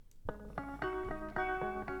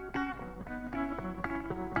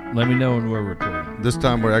Let me know when we're recording. This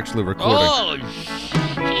time we're actually recording. Oh, You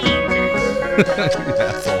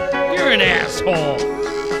asshole. you're an asshole.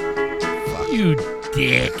 You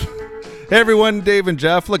dick. Hey everyone, Dave and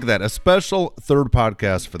Jeff. Look at that. A special third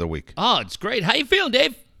podcast for the week. Oh, it's great. How you feeling,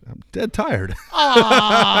 Dave? I'm dead tired.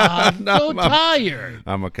 Oh, No, so I'm- tired.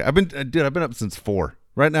 I'm okay. I've been up since 4.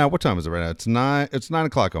 Right now, what time is it right now? It's 9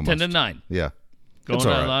 o'clock almost. 10 to 9. Yeah. Going It's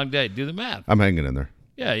on all a right. long day. Do the math. I'm hanging in there.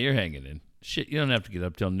 Yeah, you're hanging in. Shit, you don't have to get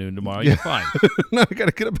up till noon tomorrow. You're fine. No, I got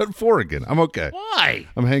to get up at 4 again. I'm okay. Why?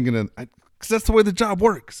 I'm hanging in. Because that's the way the job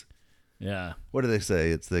works. Yeah. What do they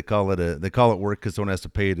say? They call it work because someone has to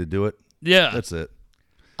pay you to do it. Yeah. That's it.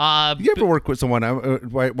 You ever work with someone?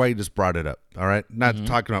 Why you just brought it up? All right, not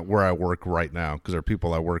talking about where I work right now because there are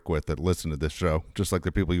people I work with that listen to this show, just like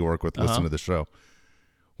the people you work with listen to the show.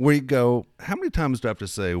 Where you go, how many times do I have to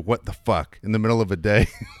say "what the fuck" in the middle of a day?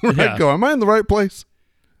 Where I go, am I in the right place?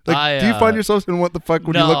 Like, do you find yourself in what the fuck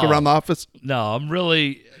when you look around the office? No, I'm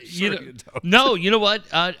really. Sure you don't. No, you know what?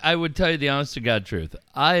 I would tell you the honest to God truth.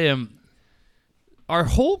 I am. Our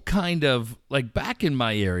whole kind of, like, back in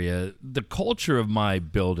my area, the culture of my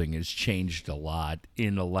building has changed a lot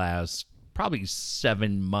in the last probably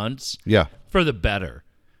 7 months. Yeah, For the better.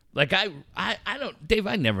 Like, I don't, Dave,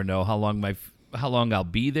 I never know how long I'll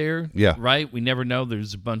be there. Yeah. Right? We never know.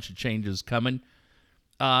 There's a bunch of changes coming.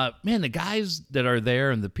 Man, the guys that are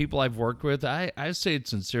there and the people I've worked with, I say it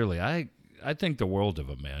sincerely. I think the world of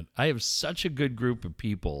them, man. I have such a good group of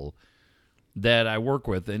people that I work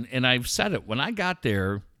with, and I've said it. When I got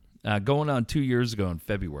there, going on 2 years ago in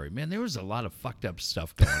February, man, there was a lot of fucked up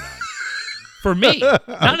stuff going on. For me, not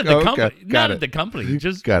at the Okay, company, got not it. at the company,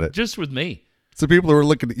 just Got it. just with me. so people who are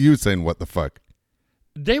looking at you saying "what the fuck."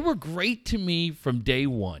 They were great to me from day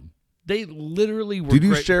one. They literally were. Did you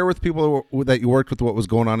great. share with people that you worked with what was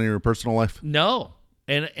going on in your personal life? No,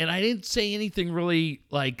 and I didn't say anything really.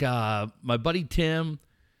 Like my buddy Tim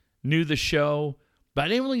knew the show, but I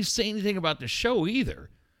didn't really say anything about the show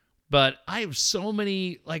either. But I have so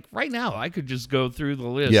many. Like right now, I could just go through the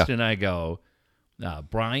list Yeah. and I go,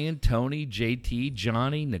 Brian, Tony, JT,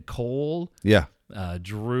 Johnny, Nicole, Yeah.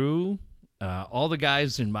 Drew, all the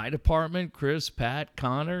guys in my department, Chris, Pat,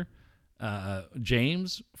 Connor,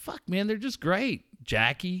 James. Fuck, man, they're just great.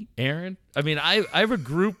 Jackie, Aaron. I mean, I have a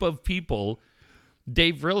group of people,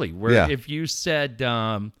 Dave, really, where Yeah. if you said,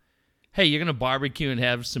 hey, you're going to barbecue and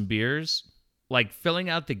have some beers, like filling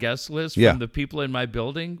out the guest list Yeah. from the people in my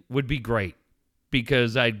building would be great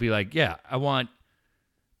because I'd be like, yeah, I'd want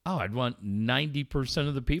 90%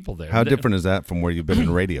 of the people there. How different is that from where you've been in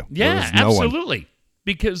radio? Where Yeah, there's no one? absolutely.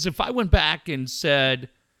 Because if I went back and said,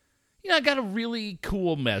 I got a really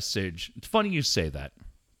cool message. It's funny you say that.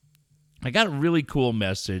 I got a really cool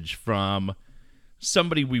message from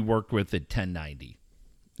somebody we worked with at 1090.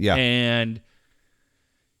 Yeah. And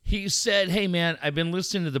he said, hey, man, I've been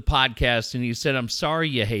listening to the podcast. And he said, I'm sorry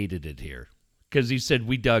you hated it here. Because he said,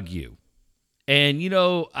 we dug you. And,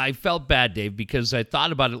 I felt bad, Dave, because I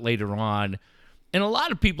thought about it later on. And a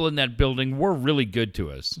lot of people in that building were really good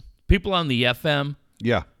to us. People on the FM,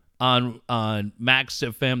 Yeah. on Max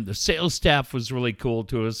FM, the sales staff was really cool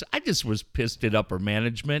to us. I just was pissed at upper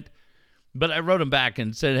management. But I wrote him back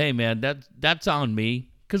and said, hey, man, that's on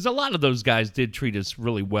me. Because a lot of those guys did treat us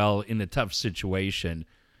really well in a tough situation.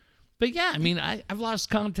 But, yeah, I mean, I've lost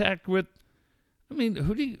contact with,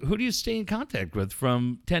 who do you stay in contact with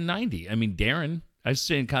from 1090? I mean, Darren. I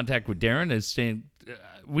stay in contact with Darren.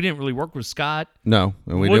 We didn't really work with Scott. No.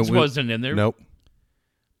 And Woods wasn't in there. Nope.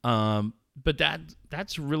 But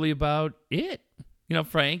that's really about it.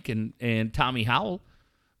 Frank and Tommy Howell.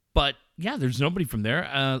 But, yeah, there's nobody from there.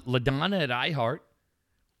 LaDonna at iHeart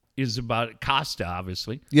is about Costa,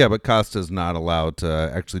 obviously. Yeah, but Costa's not allowed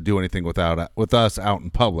to actually do anything with us out in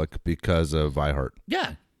public because of iHeart.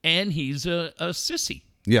 Yeah, and he's a sissy.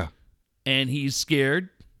 Yeah. And he's scared,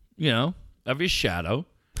 of his shadow.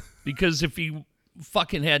 Because if he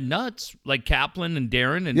fucking had nuts like Kaplan and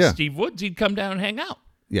Darren and Yeah. Steve Woods, he'd come down and hang out.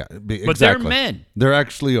 Yeah, But exactly. they're men. There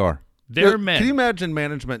actually are. They're men. Can you imagine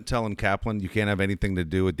management telling Kaplan you can't have anything to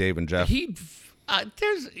do with Dave and Jeff? You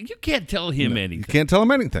can't tell him anything. You can't tell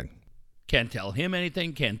him anything. Can't tell him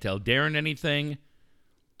anything. Can't tell Darren anything.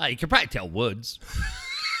 You can probably tell Woods.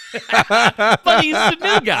 But he's the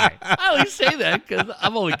new guy. I always say that because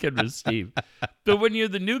I'm only kidding with Steve. But when you're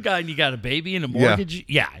the new guy and you got a baby and a mortgage,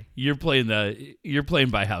 you're playing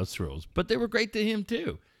by house rules. But they were great to him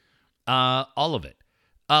too. All of it.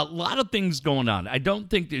 A lot of things going on. I don't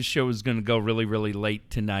think this show is going to go really, really late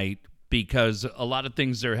tonight because a lot of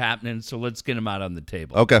things are happening. So let's get them out on the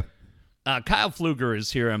table. Okay. Kyle Pfluger is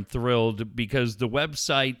here. I'm thrilled because the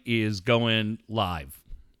website is going live.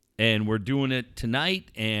 And we're doing it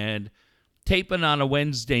tonight and taping on a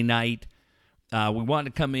Wednesday night. We want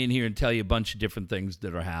to come in here and tell you a bunch of different things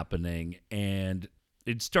that are happening. And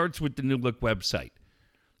it starts with the New Look website.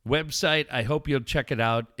 I hope you'll check it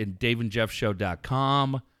out at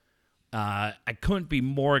daveandjeffshow.com. I couldn't be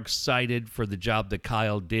more excited for the job that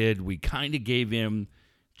Kyle did. We kind of gave him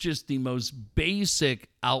just the most basic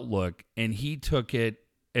outlook, and he took it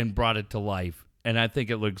and brought it to life. And I think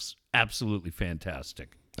it looks absolutely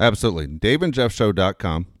fantastic. Absolutely.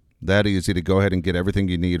 daveandjeffshow.com. That easy to go ahead and get everything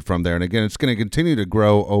you need from there. And again, it's going to continue to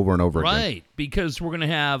grow over and over again. Right, because we're going to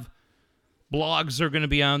have blogs are going to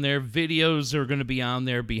be on there, videos are going to be on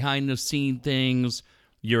there, behind-the-scene things,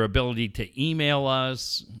 your ability to email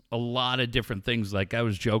us, a lot of different things. Like I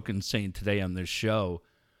was joking saying today on this show,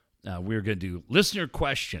 we were going to do listener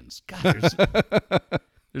questions. God,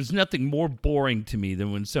 there's nothing more boring to me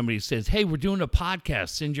than when somebody says, hey, we're doing a podcast,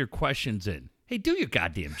 send your questions in. Hey, do your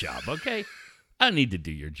goddamn job, okay? I don't need to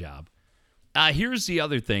do your job. Here's the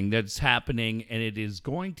other thing that's happening, and it is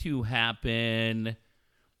going to happen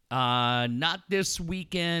not this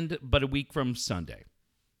weekend, but a week from Sunday.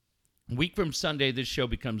 A week from Sunday, this show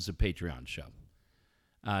becomes a Patreon show.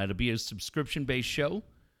 It'll be a subscription-based show.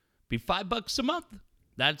 Be $5 a month.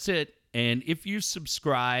 That's it. And if you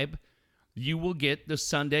subscribe, you will get the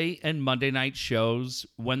Sunday and Monday night shows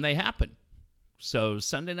when they happen. So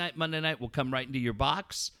Sunday night, Monday night will come right into your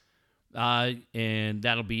box, and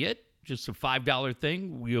that'll be it. Just a $5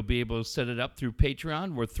 thing. We'll be able to set it up through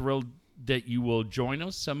Patreon. We're thrilled that you will join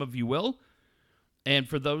us. Some of you will. And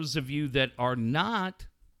for those of you that are not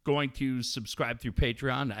going to subscribe through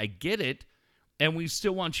Patreon, I get it. And we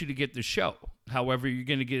still want you to get the show. However, you're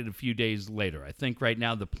going to get it a few days later. I think right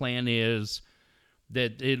now the plan is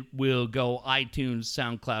that it will go iTunes,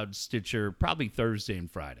 SoundCloud, Stitcher, probably Thursday and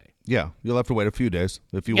Friday. Yeah, you'll have to wait a few days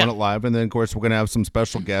if you want it live. And then, of course, we're going to have some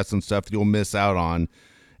special guests and stuff you'll miss out on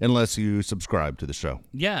unless you subscribe to the show.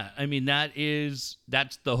 Yeah, I mean,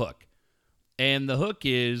 that's the hook. And the hook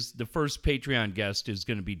is the first Patreon guest is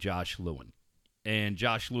going to be Josh Lewin. And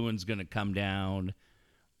Josh Lewin's going to come down,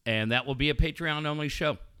 and that will be a Patreon-only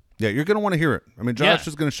show. Yeah, you're going to want to hear it. I mean, Josh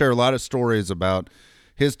is going to share a lot of stories about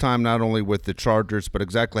his time not only with the Chargers, but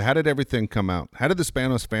exactly how did everything come out? How did the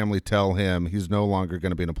Spanos family tell him he's no longer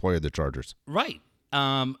going to be an employee of the Chargers? Right.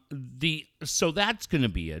 So that's going to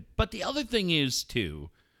be it. But the other thing is,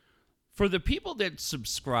 too, for the people that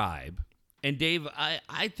subscribe, and Dave,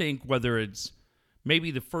 I think whether it's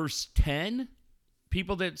maybe the first 10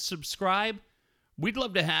 people that subscribe, we'd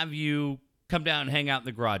love to have you come down and hang out in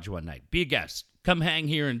the garage one night. Be a guest. Come hang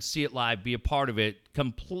here and see it live. Be a part of it.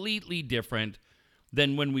 Completely different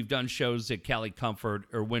than when we've done shows at Cali Comfort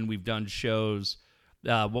or when we've done shows,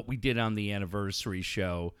 what we did on the anniversary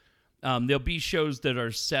show. There'll be shows that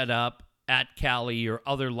are set up at Cali or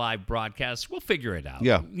other live broadcasts. We'll figure it out.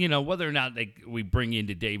 Yeah. You know, whether or not we bring you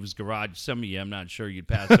into Dave's garage, some of you, I'm not sure you'd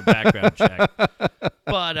pass a background check.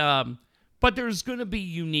 But there's going to be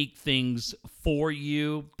unique things for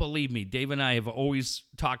you. Believe me, Dave and I have always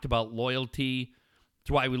talked about loyalty. That's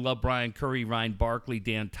why we love Brian Curry, Ryan Barkley,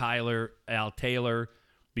 Dan Tyler, Al Taylor,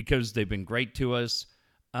 because they've been great to us.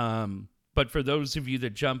 But for those of you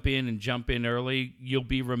that jump in early, you'll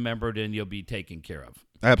be remembered and you'll be taken care of.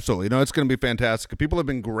 Absolutely. No, it's going to be fantastic. People have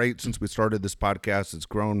been great since we started this podcast. It's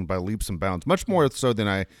grown by leaps and bounds, much more so than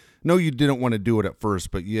I know you didn't want to do it at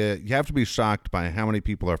first, but you have to be shocked by how many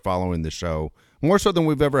people are following the show, more so than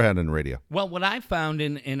we've ever had in radio. Well, what I found,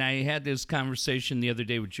 and I had this conversation the other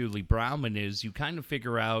day with Julie Browman, is you kind of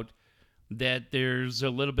figure out that there's a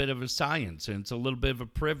little bit of a science and it's a little bit of a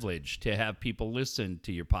privilege to have people listen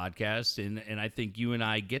to your podcast, and I think you and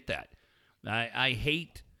I get that. I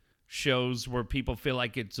hate shows where people feel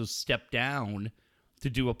like it's a step down to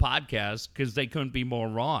do a podcast because they couldn't be more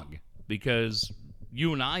wrong, because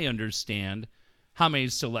you and I understand how many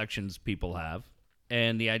selections people have,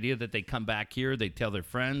 and the idea that they come back here, they tell their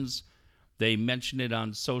friends, they mention it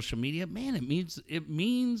on social media, man, it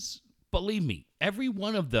means, believe me, every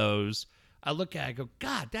one of those I look at, I go,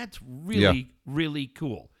 God, that's really, really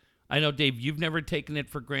cool. I know, Dave, you've never taken it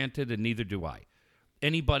for granted, and neither do I.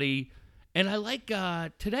 Anybody, and I like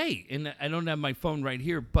today, and I don't have my phone right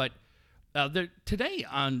here, but today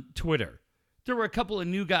on Twitter, there were a couple of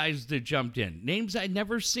new guys that jumped in, names I'd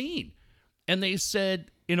never seen. And they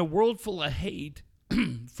said, in a world full of hate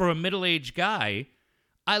for a middle-aged guy,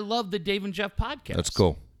 I love the Dave and Jeff podcast. That's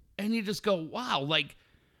cool. And you just go, wow, like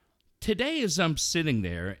today as I'm sitting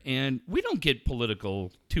there, and we don't get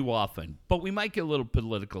political too often, but we might get a little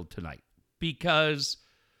political tonight, because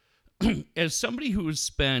as somebody who has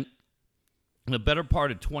spent the better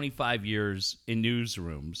part of 25 years in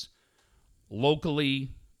newsrooms,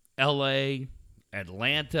 locally L.A.,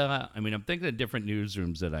 Atlanta. I mean, I'm thinking of different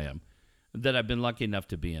newsrooms that I've been lucky enough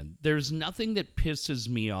to be in. There's nothing that pisses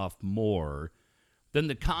me off more than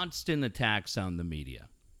the constant attacks on the media.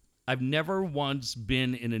 I've never once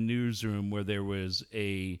been in a newsroom where there was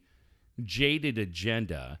a jaded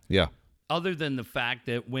agenda. Yeah. Other than the fact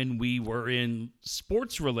that when we were in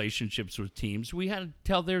sports relationships with teams, we had to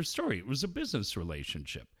tell their story. It was a business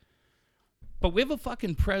relationship. But we have a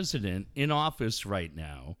fucking president in office right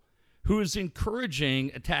now who is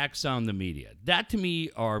encouraging attacks on the media. That, to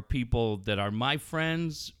me, are people that are my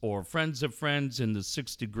friends or friends of friends in the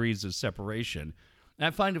 6 degrees of separation. And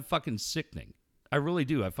I find it fucking sickening. I really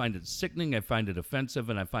do. I find it sickening, I find it offensive,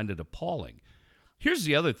 and I find it appalling. Here's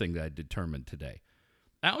the other thing that I determined today.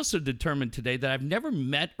 I also determined today that I've never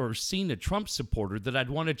met or seen a Trump supporter that I'd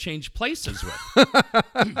want to change places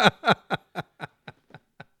with.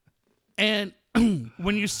 And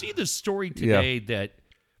when you see the story today that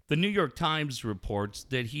the New York Times reports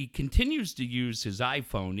that he continues to use his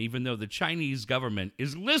iPhone, even though the Chinese government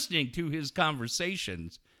is listening to his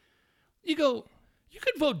conversations, you go, you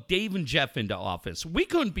could vote Dave and Jeff into office. We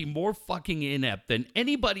couldn't be more fucking inept than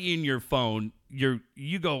anybody in your phone. You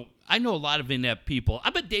go, I know a lot of inept people. I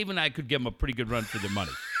bet Dave and I could give them a pretty good run for their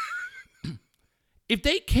money. If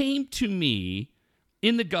they came to me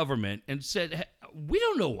in the government and said, hey, we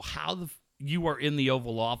don't know how you are in the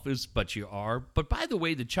Oval Office, but you are. But by the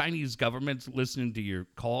way, the Chinese government's listening to your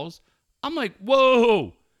calls. I'm like,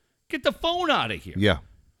 whoa, get the phone out of here. Yeah.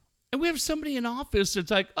 And we have somebody in office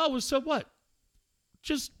that's like, oh, well, so what?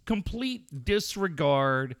 Just complete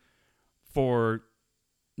disregard for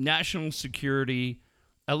national security.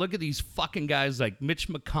 I look at these fucking guys like Mitch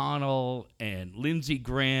McConnell and Lindsey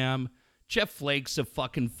Graham. Jeff Flake's a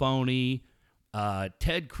fucking phony.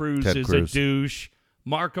 Ted Cruz is a douche.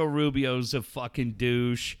 Marco Rubio's a fucking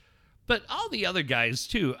douche. But all the other guys,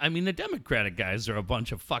 too. I mean, the Democratic guys are a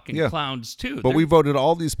bunch of fucking clowns, too. But we voted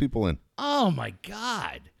all these people in. Oh, my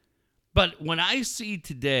God. But when I see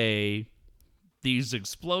today these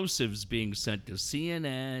explosives being sent to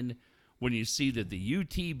CNN, when you see that the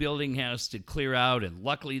UT building has to clear out, and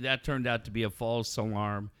luckily that turned out to be a false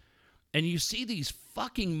alarm, and you see these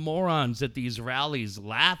fucking morons at these rallies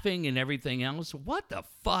laughing and everything else, what the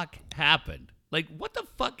fuck happened? Like, what the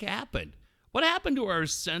fuck happened? What happened to our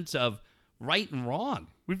sense of right and wrong?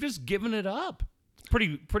 We've just given it up. It's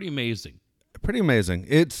pretty amazing. Pretty amazing.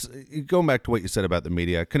 It's going back to what you said about the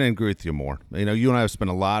media. I couldn't agree with you more. You know, you and I have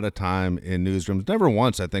spent a lot of time in newsrooms. Never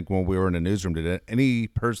once, I think, when we were in a newsroom did any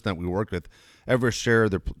person that we worked with ever share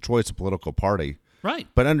their choice of political party. Right.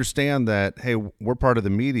 But understand that, hey, we're part of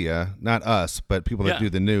the media, not us, but people that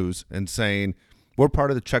do the news, and saying we're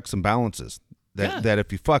part of the checks and balances. That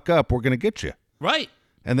if you fuck up, we're going to get you. Right.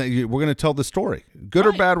 And that we're going to tell the story. Good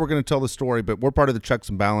or bad, we're going to tell the story, but we're part of the checks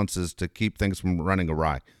and balances to keep things from running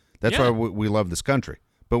awry. That's why we love this country.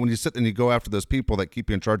 But when you sit and you go after those people that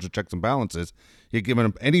keep you in charge of checks and balances, you're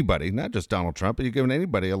giving anybody, not just Donald Trump, but you're giving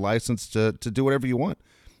anybody a license to do whatever you want.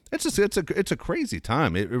 It's a crazy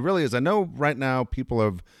time. It really is. I know right now people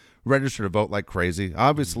have registered to vote like crazy.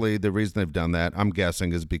 Obviously, the reason they've done that, I'm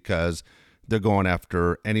guessing, is because they're going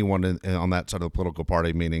after anyone on that side of the political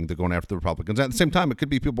party, meaning they're going after the Republicans. At the same time, it could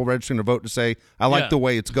be people registering to vote to say, I like the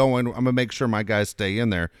way it's going. I'm going to make sure my guys stay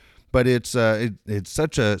in there. But it's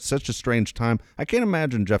such a strange time. I can't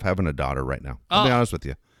imagine Jeff having a daughter right now. I'll be honest with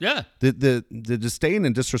you. Yeah. The disdain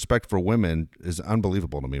and disrespect for women is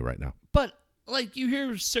unbelievable to me right now. But like you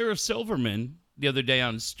hear Sarah Silverman the other day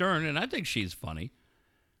on Stern, and I think she's funny.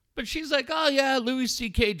 But she's like, oh, yeah, Louis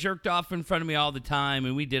C.K. jerked off in front of me all the time,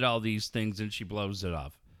 and we did all these things, and she blows it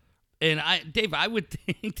off. And Dave, I would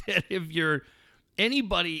think that if you're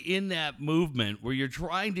anybody in that movement where you're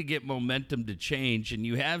trying to get momentum to change and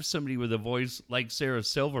you have somebody with a voice like Sarah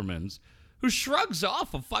Silverman's who shrugs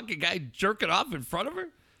off a fucking guy jerking off in front of her,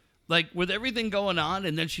 like with everything going on,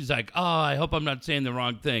 and then she's like, oh, I hope I'm not saying the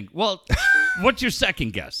wrong thing. Well, what's your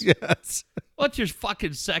second guess? Yes. What's your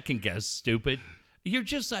fucking second guess, stupid? You're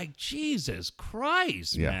just like, Jesus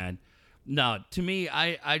Christ, man. No, to me,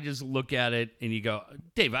 I just look at it and you go,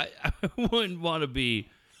 Dave, I wouldn't want to be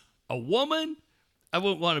a woman. I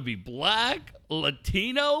wouldn't want to be black,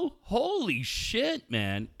 Latino. Holy shit,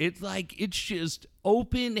 man. It's like, it's just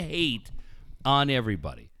open hate on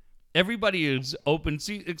everybody. Everybody is open,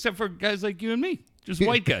 except for guys like you and me, just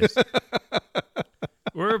white guys.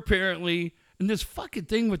 We're apparently, and this fucking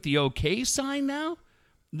thing with the OK sign now,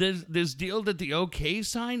 this deal that the OK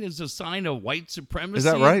sign is a sign of white supremacy. Is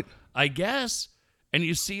that right? I guess. And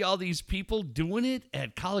you see all these people doing it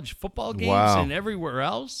at college football games and everywhere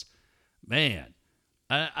else. Man.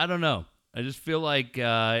 I don't know. I just feel like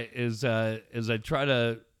as I try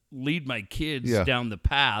to lead my kids down the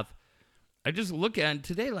path. I just look at it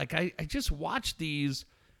today, like I just watch these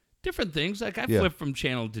different things. Like I flip from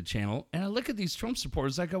channel to channel, and I look at these Trump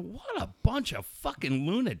supporters. I go, what a bunch of fucking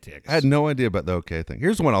lunatics. I had no idea about the OK thing.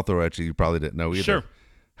 Here's one I'll throw at you. You probably didn't know either. Sure.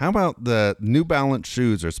 How about the New Balance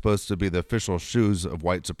shoes are supposed to be the official shoes of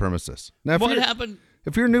white supremacists? Now, what happened?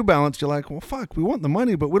 If you're New Balance, you're like, well, fuck, we want the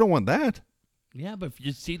money, but we don't want that. Yeah, but if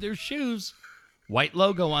you see their shoes, white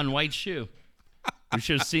logo on white shoe. You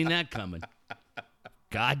should have seen that coming.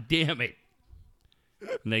 God damn it.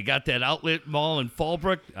 And they got that outlet mall in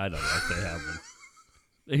Fallbrook. I don't know if they have one.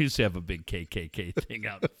 They used to have a big KKK thing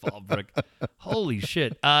out in Fallbrook. Holy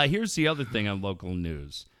shit. Here's the other thing on local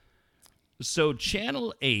news. So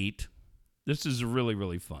Channel 8, this is really,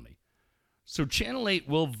 really funny. So Channel 8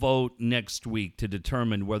 will vote next week to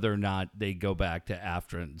determine whether or not they go back to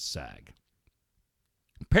AFTRA and SAG.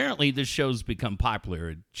 Apparently, this show's become popular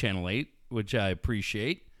at Channel 8, which I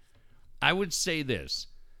appreciate. I would say this.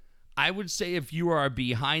 I would say if you are a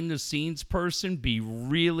behind-the-scenes person, be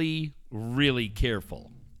really, really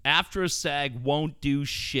careful. AFTRA SAG won't do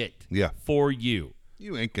shit for you.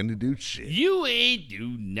 You ain't going to do shit. You ain't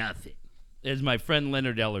do nothing, as my friend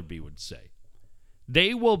Leonard Ellerby would say.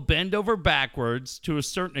 They will bend over backwards to a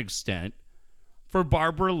certain extent for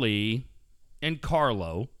Barbara Lee and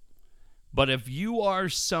Carlo. But if you are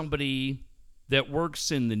somebody that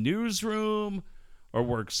works in the newsroom or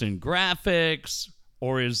works in graphics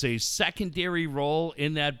or is a secondary role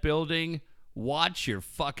in that building, watch your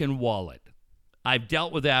fucking wallet. I've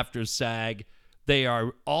dealt with AFTRA SAG. They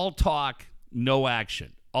are all talk, no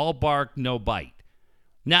action. All bark, no bite.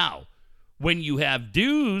 Now, when you have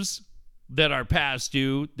dues that are past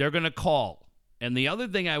due, they're going to call. And the other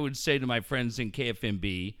thing I would say to my friends in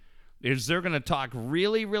KFMB is they're going to talk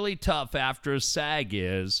really, really tough after SAG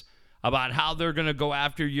is about how they're going to go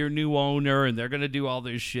after your new owner and they're going to do all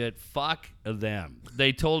this shit. Fuck them.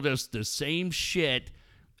 They told us the same shit,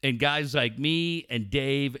 and guys like me and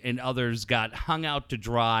Dave and others got hung out to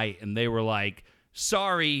dry, and they were like,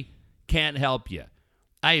 sorry, can't help you.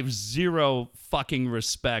 I have zero fucking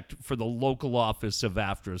respect for the local office of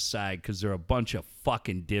AFTRA SAG because they're a bunch of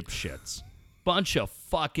fucking dipshits. Bunch of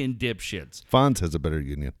fucking dipshits. Fonz has a better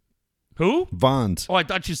union. Who? Vons. Oh, I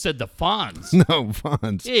thought you said the Fonz. No,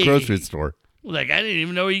 Vons. Hey. Grocery store. Like, I didn't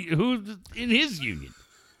even know who in his union.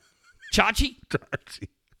 Chachi? Chachi.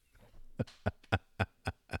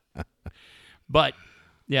 But,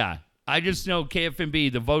 yeah, I just know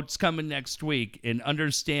KFMB, the vote's coming next week, and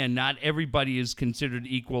understand not everybody is considered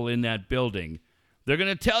equal in that building. They're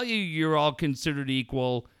going to tell you you're all considered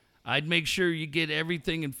equal. I'd make sure you get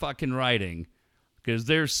everything in fucking writing. Because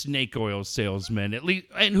they're snake oil salesmen, at least.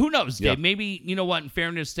 And who knows, Dave? Maybe, you know what, in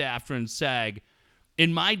fairness to AFTRA and SAG,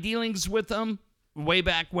 in my dealings with them, way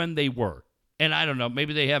back when they were. And I don't know,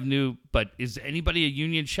 maybe they have new, but is anybody a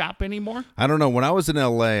union shop anymore? I don't know. When I was in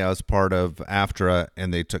L.A., I was part of AFTRA,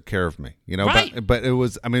 and they took care of me. You know, right. But it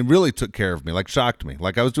was, I mean, really took care of me, like shocked me.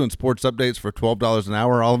 Like I was doing sports updates for $12 an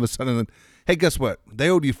hour. All of a sudden, hey, guess what?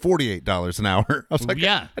 They owed you $48 an hour. I was like,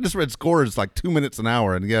 yeah. I just read scores like 2 minutes an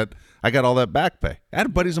hour, and yet I got all that back pay. I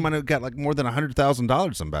had buddies of mine who got like more than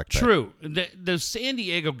 $100,000 in back pay. True. The San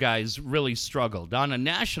Diego guys really struggled. On a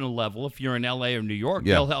national level, if you're in L.A. or New York,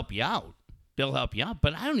 they'll help you out. They'll help you out.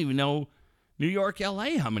 But I don't even know New York,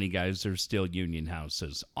 L.A., how many guys are still union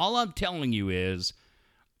houses. All I'm telling you is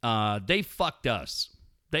they fucked us.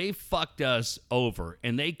 They fucked us over,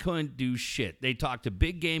 and they couldn't do shit. They talked a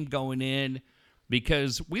big game going in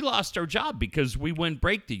because we lost our job because we wouldn't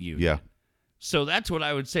break the union. Yeah. So that's what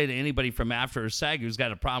I would say to anybody from AFTRA or SAG who's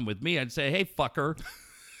got a problem with me. I'd say, hey, fucker,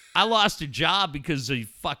 I lost a job because of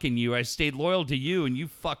fucking you. I stayed loyal to you, and you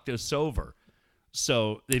fucked us over.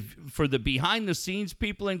 So for the behind-the-scenes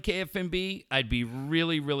people in KFMB, I'd be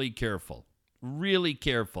really, really careful. Really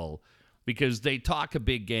careful because they talk a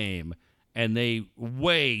big game, and they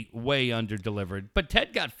way, way under-delivered. But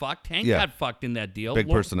Ted got fucked. Hank got fucked in that deal. Big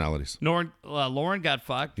personalities. Lauren got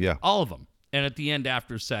fucked. Yeah. All of them. And at the end,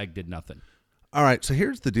 after SAG did nothing. All right, so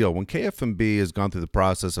here's the deal. When KFMB has gone through the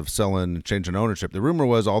process of selling and changing ownership, the rumor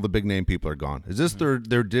was all the big-name people are gone. Is this their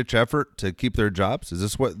ditch effort to keep their jobs? Is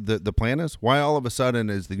this what the plan is? Why all of a sudden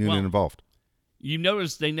is the union involved? You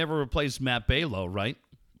notice they never replaced Matt Balow, right?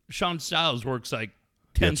 Sean Stiles works like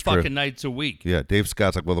 10 fucking nights a week. Yeah, Dave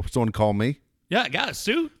Scott's like, well, someone call me? Yeah, I got a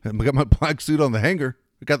suit. I got my black suit on the hanger.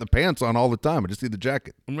 I got the pants on all the time. I just need the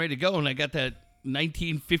jacket. I'm ready to go, and I got that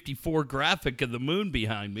 1954 graphic of the moon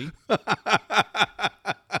behind me.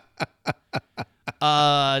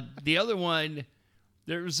 The other one,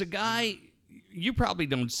 there's a guy, you probably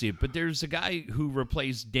don't see it, but there's a guy who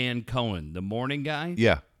replaced Dan Cohen, the morning guy.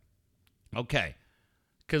 Yeah. Okay.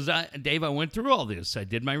 because Dave, I went through all this. I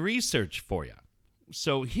did my research for you.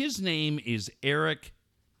 So his name is Eric,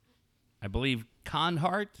 I believe,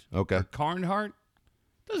 Carnhart. Okay. Or Carnhart.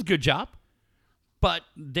 Does a good job. But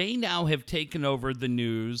they now have taken over the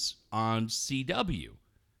news on CW.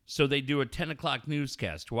 So they do a 10 o'clock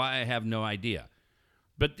newscast. Why, I have no idea.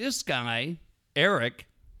 But this guy, Eric,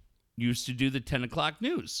 used to do the 10 o'clock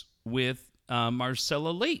news with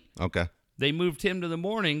Marcella Lee. Okay. They moved him to the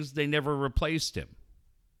mornings. They never replaced him.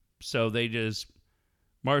 So they just,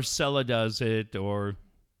 Marcella does it, or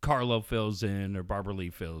Carlo fills in, or Barbara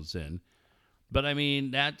Lee fills in. But, I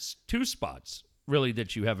mean, that's two spots, really,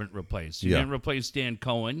 that you haven't replaced. You didn't replace Dan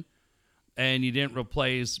Cohen, and you didn't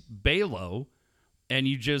replace Balo, and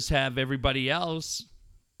you just have everybody else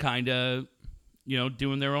kind of,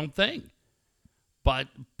 doing their own thing. But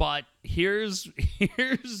here's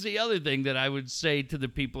the other thing that I would say to the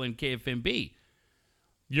people in KFMB.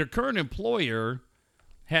 Your current employer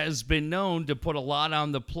has been known to put a lot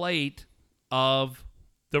on the plate of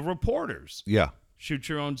the reporters. Yeah. Shoot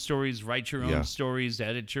your own stories, write your own stories,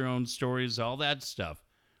 edit your own stories, all that stuff.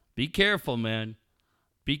 Be careful, man.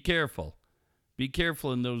 Be careful. Be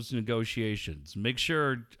careful in those negotiations. Make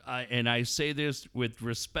sure, and I say this with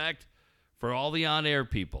respect for all the on-air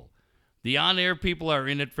people. The on-air people are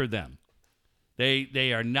in it for them.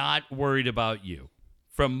 They are not worried about you.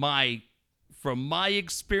 From my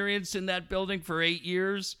experience in that building for 8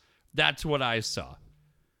 years, that's what I saw.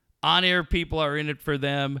 On-air people are in it for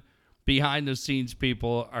them. Behind-the-scenes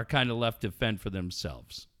people are kind of left to fend for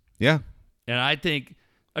themselves. Yeah. And I think,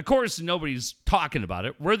 of course, nobody's talking about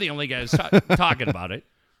it. We're the only guys talking about it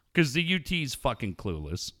because the UT's fucking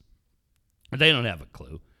clueless. They don't have a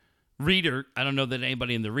clue. Reader, I don't know that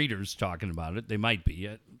anybody in the Reader's talking about it. They might be.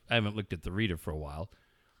 I haven't looked at the Reader for a while.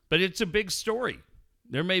 But it's a big story.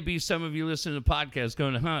 There may be some of you listening to the podcast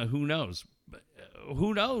going, who knows?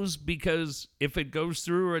 Who knows? Because if it goes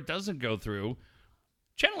through or it doesn't go through,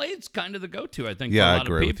 Channel 8's kind of the go-to, I think, for a lot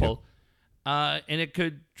of people. And it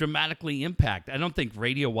could dramatically impact. I don't think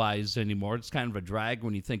radio-wise anymore. It's kind of a drag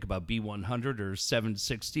when you think about B100 or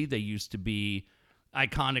 760. They used to be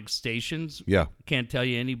iconic stations. Yeah. Can't tell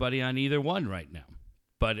you anybody on either one right now.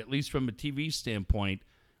 But at least from a TV standpoint,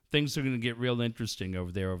 things are going to get real interesting over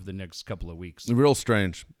there over the next couple of weeks. Real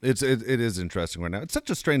strange. It is interesting right now. It's such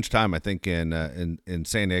a strange time, I think, in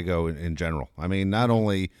San Diego in general. I mean, not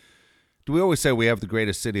only do we always say we have the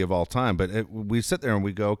greatest city of all time, but we sit there and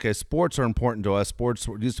we go, okay, sports are important to us. Sports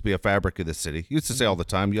used to be a fabric of the city. You used to say all the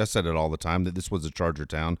time, I said it all the time, that this was a Charger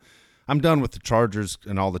town. I'm done with the Chargers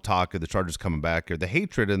and all the talk of the Chargers coming back here. The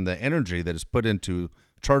hatred and the energy that is put into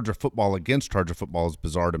Charger football against Charger football is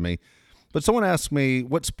bizarre to me. But someone asked me,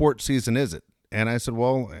 what sports season is it? And I said,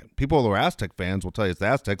 well, people who are Aztec fans will tell you it's the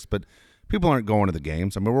Aztecs, but people aren't going to the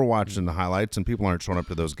games. I mean, we're watching the highlights, and people aren't showing up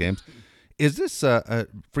to those games. Is this,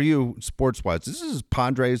 for you, sports-wise, this is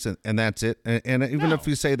Padres and that's it? And even if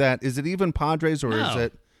you say that, is it even Padres or is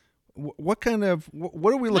it, what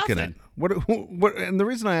are we looking at? What? And the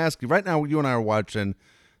reason I ask you, right now you and I are watching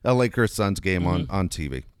a Lakers-Suns game on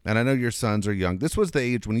TV, and I know your sons are young. This was the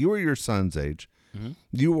age, when you were your son's age,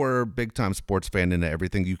 you were a big-time sports fan into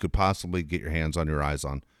everything you could possibly get your hands on, your eyes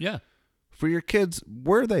on. Yeah. For your kids,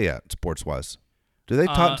 where are they at sports-wise? Do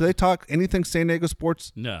they talk anything San Diego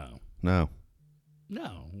sports? No.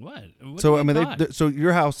 What so I mean, so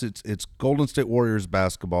your house, it's Golden State Warriors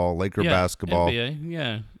basketball, Laker basketball,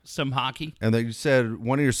 NBA, some hockey. And then you said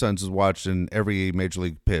one of your sons is watching every major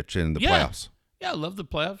league pitch in the playoffs. Yeah, I love the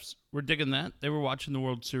playoffs. We're digging that. They were watching the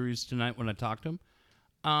World Series tonight when I talked to them.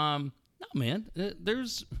 No, man,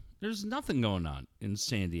 there's nothing going on in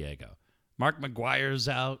San Diego. Mark McGuire's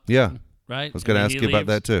out. Yeah, right. I was going to ask you about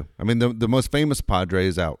that too. I mean, the most famous Padre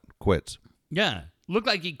is out, quits. Yeah, looked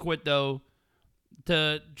like he quit though.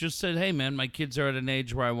 To just said, hey man, my kids are at an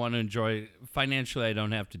age where I want to enjoy. Financially, I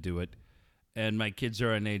don't have to do it, and my kids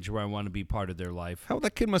are at an age where I want to be part of their life. How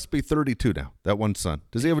that kid must be 32 now. That one son.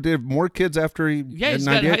 Does he have more kids after he? Yeah, he's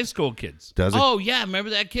got high school kids. Does he? Oh yeah,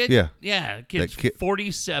 remember that kid? Yeah, kid's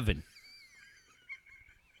 47.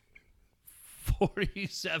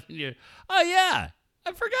 47 years. Oh yeah,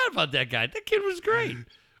 I forgot about that guy. That kid was great.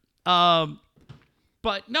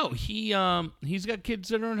 But no, he's got kids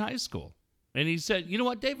that are in high school. And he said, you know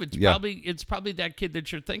what, David? It's probably that kid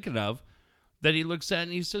that you're thinking of that he looks at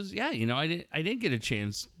and he says, yeah, I didn't get a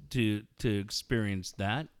chance to experience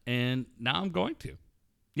that, and now I'm going to.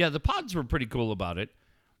 Yeah, the Pods were pretty cool about it.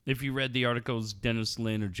 If you read the articles Dennis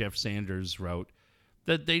Lin or Jeff Sanders wrote,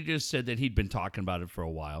 that they just said that he'd been talking about it for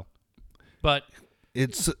a while. But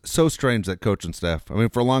It's so strange, that coaching staff. I mean,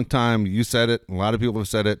 for a long time, you said it. A lot of people have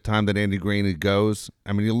said it. Time that Andy Green goes.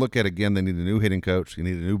 I mean, you look at it again, they need a new hitting coach. You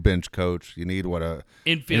need a new bench coach. You need an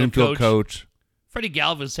infield coach. Freddie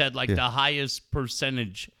Galvis had the highest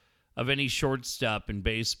percentage of any shortstop in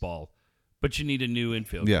baseball, but you need a new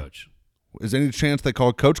infield coach. Is there any chance they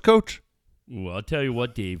call Coach? Ooh, I'll tell you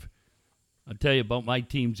what, Dave. I'll tell you about my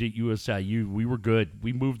teams at USIU. We were good.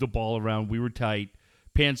 We moved the ball around. We were tight.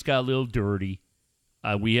 Pants got a little dirty.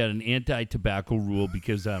 We had an anti-tobacco rule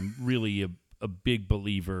because I'm really a big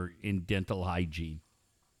believer in dental hygiene.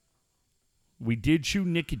 We did chew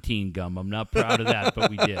nicotine gum. I'm not proud of that, but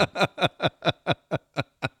we did.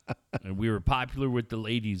 And we were popular with the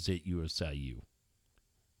ladies at USIU.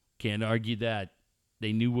 Can't argue that.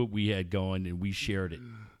 They knew what we had going, and we shared it.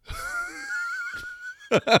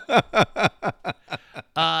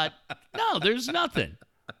 No, there's nothing.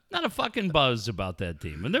 Not a fucking buzz about that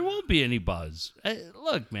team. And there won't be any buzz.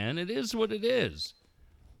 Look, man, it is what it is.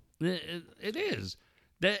 It is.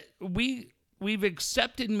 That we've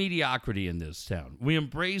accepted mediocrity in this town. We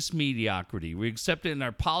embrace mediocrity. We accept it in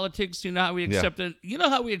our politics. You know how we accept it? You know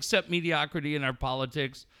how we accept mediocrity in our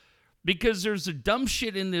politics? Because there's a dumb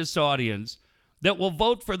shit in this audience that will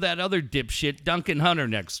vote for that other dipshit, Duncan Hunter,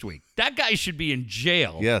 next week. That guy should be in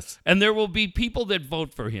jail. Yes. And there will be people that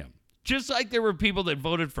vote for him. Just like there were people that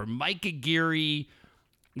voted for Mike Aguirre,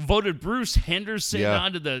 voted Bruce Henderson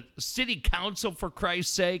onto the city council, for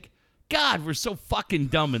Christ's sake. God, we're so fucking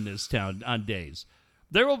dumb in this town on days.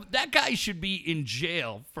 That guy should be in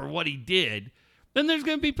jail for what he did. Then there's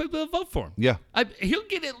going to be people that vote for him. Yeah. He'll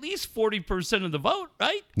get at least 40% of the vote,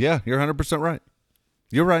 right? Yeah, you're 100% right.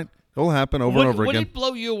 You're right. It'll happen over and over again. Would it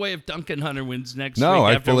blow you away if Duncan Hunter wins next week? No,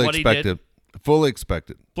 I after fully what expect he did? it. Fully expect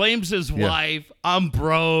it. Blames his wife. I'm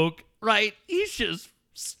broke. Right? He's just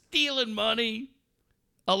stealing money.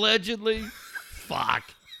 Allegedly.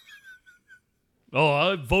 Fuck. Oh,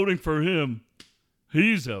 I'm voting for him.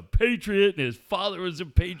 He's a patriot, and his father was a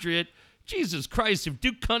patriot. Jesus Christ, if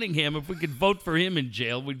Duke Cunningham, if we could vote for him in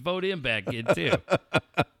jail, we'd vote him back in too.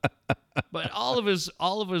 But all of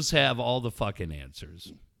us have all the fucking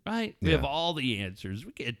answers. Right? We have all the answers.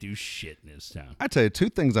 We can't do shit in this town. I tell you, two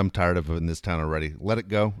things I'm tired of in this town already. Let it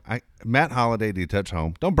go. Matt Holliday, do you touch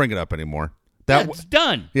home? Don't bring it up anymore. That's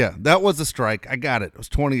done. Yeah, that was a strike. I got it. It was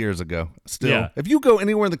 20 years ago. Still, if you go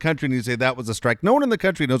anywhere in the country and you say that was a strike, no one in the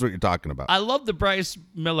country knows what you're talking about. I love the Bryce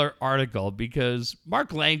Miller article because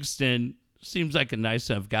Mark Langston seems like a nice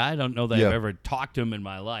enough guy. I don't know that I've ever talked to him in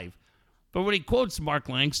my life. But when he quotes Mark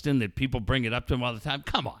Langston, that people bring it up to him all the time,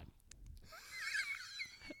 come on.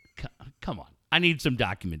 Come on. I need some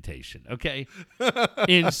documentation, okay?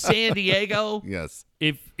 In San Diego, yes.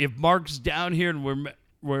 If Mark's down here and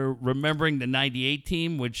we're remembering the 98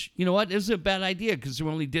 team, which, you know what, isn't a bad idea because we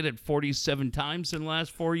only did it 47 times in the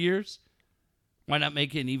last 4 years. Why not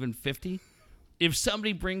make it an even 50? If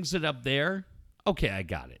somebody brings it up there, okay, I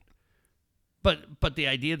got it. But the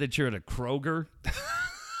idea that you're at a Kroger,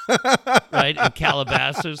 right, in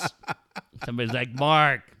Calabasas, somebody's like,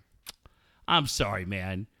 Mark, I'm sorry,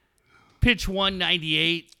 man. Pitch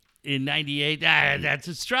 198 in 98. That's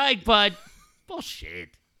a strike, bud.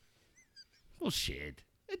 Bullshit.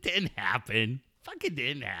 It didn't happen. Fucking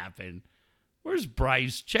didn't happen. Where's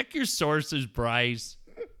Bryce? Check your sources, Bryce.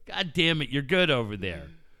 God damn it, you're good over there.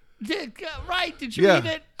 Right? Did you read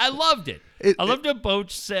it? I loved it. I loved what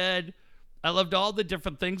Boach said. I loved all the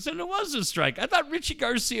different things, and it was a strike. I thought Richie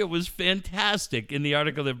Garcia was fantastic in the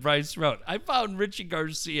article that Bryce wrote. I found Richie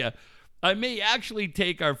Garcia. I may actually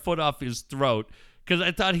take our foot off his throat because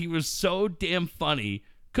I thought he was so damn funny.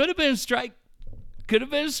 Could have been a strike.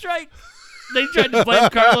 They tried to blame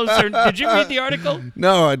Carlos. Did you read the article?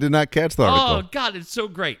 No, I did not catch the article. Oh, God, it's so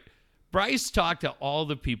great. Bryce talked to all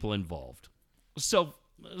the people involved. So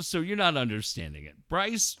you're not understanding it.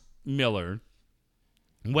 Bryce Miller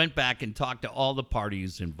went back and talked to all the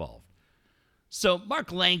parties involved. So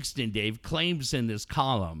Mark Langston, Dave, claims in this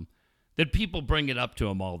column that people bring it up to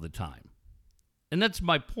him all the time. And that's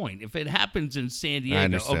my point. If it happens in San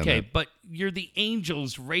Diego, okay, that. But you're the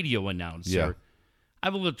Angels radio announcer. Yeah. I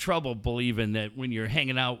have a little trouble believing that when you're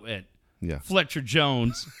hanging out at Fletcher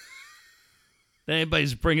Jones, that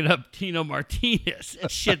anybody's bringing up Tino Martinez.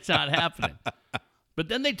 That shit's not happening. But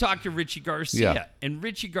then they talked to Richie Garcia, and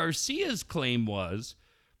Richie Garcia's claim was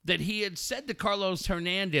that he had said to Carlos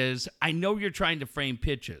Hernandez, I know you're trying to frame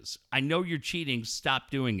pitches. I know you're cheating. Stop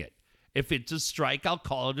doing it. If it's a strike, I'll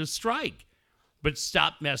call it a strike. But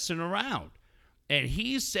stop messing around. And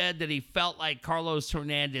he said that he felt like Carlos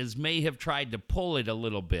Hernandez may have tried to pull it a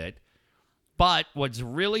little bit. But what's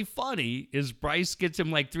really funny is Bryce gets him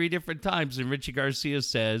like 3 different times, and Richie Garcia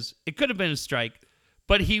says, it could have been a strike.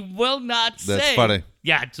 but he will not say. That's funny.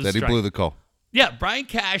 Yeah, it's a that strike. he blew the call. Yeah, Brian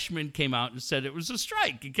Cashman came out and said it was a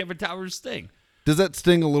strike in Kevin Towers' thing. Does that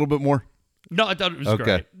sting a little bit more? No, I thought it was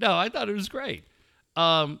great. No, I thought it was great.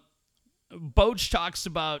 Boach talks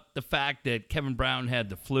about the fact that Kevin Brown had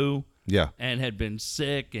the flu. Yeah. And had been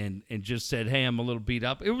sick and just said, hey, I'm a little beat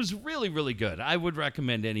up. It was really, really good. I would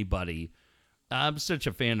recommend anybody. I'm such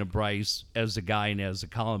a fan of Bryce as a guy and as a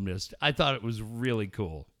columnist. I thought it was really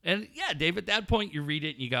cool. And, yeah, Dave, at that point, you read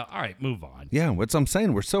it and you go, all right, move on. Yeah, what I'm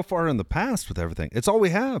saying. We're so far in the past with everything. It's all we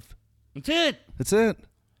have. That's it. That's it.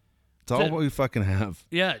 It's all we fucking have.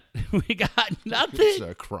 Yeah, we got nothing.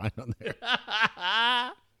 Start crying on there.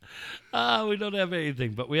 We don't have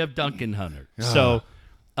anything, but we have Duncan Hunter. So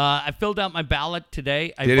I filled out my ballot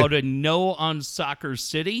today. I Did voted no on Soccer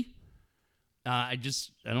City. I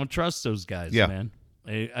don't trust those guys, man.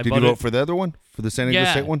 Did you vote for the other one? For the San Diego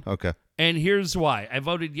State one? Okay. And here's why. I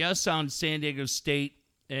voted yes on San Diego State,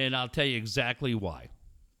 and I'll tell you exactly why.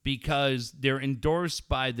 Because they're endorsed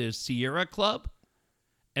by the Sierra Club.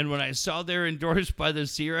 And when I saw they're endorsed by the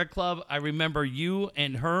Sierra Club, I remember you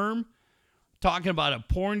and Herm talking about a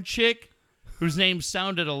porn chick whose name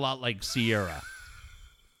sounded a lot like Sierra.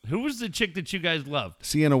 Who was the chick that you guys loved?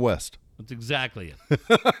 Sienna West. That's exactly it.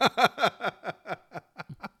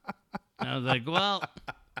 I was like, well,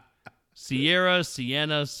 Sierra,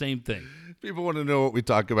 Sienna, same thing. People want to know what we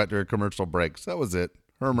talk about during commercial breaks. That was it.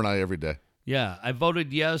 Herm and I every day. Yeah, I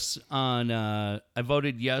voted yes on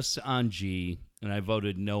G, and I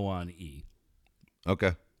voted no on E.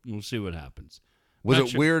 Okay. We'll see what happens. Was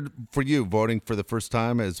it weird for you voting for the first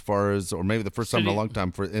time or maybe the first time in a long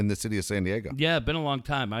time in the city of San Diego? Yeah, been a long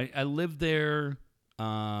time. I lived there.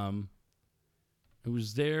 It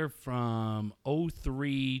was there from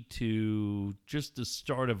 03 to just the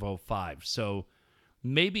start of 05. So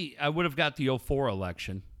maybe I would have got the 04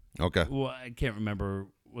 election. Okay. Well, I can't remember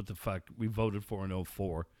what the fuck we voted for in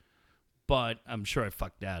 04, but I'm sure I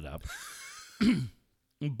fucked that up.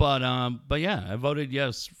 But yeah, I voted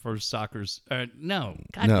yes for Soccer's. No,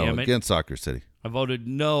 damn it. Against Soccer City. I voted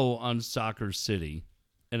no on Soccer City,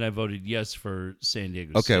 and I voted yes for San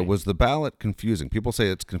Diego State. Okay, was the ballot confusing? People say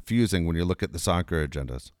it's confusing when you look at the soccer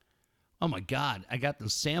agendas. Oh my God, I got the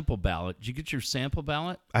sample ballot. Did you get your sample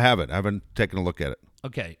ballot? I haven't. I haven't taken a look at it.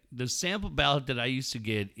 Okay, the sample ballot that I used to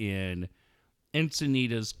get in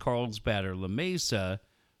Encinitas, Carlsbad, or La Mesa.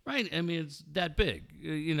 Right, I mean, it's that big.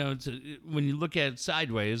 When you look at it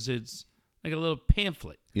sideways, it's like a little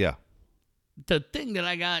pamphlet. Yeah. The thing that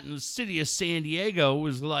I got in the city of San Diego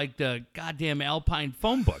was like the goddamn Alpine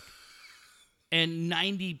phone book. And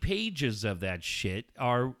 90 pages of that shit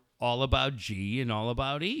are all about G and all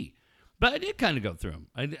about E. But I did kind of go through them.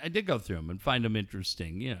 I did go through them and find them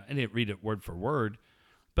interesting. I didn't read it word for word.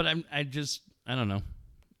 But I don't know.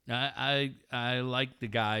 I like the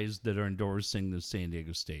guys that are endorsing the San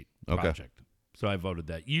Diego State project. So I voted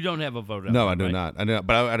that. You don't have a vote on No, that, I do right? not. I do not.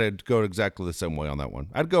 But I'd go exactly the same way on that one.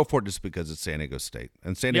 I'd go for it just because it's San Diego State.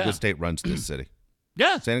 And San Diego State runs this city.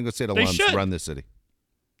 Yeah. San Diego State alums run this city.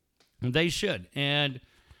 They should. And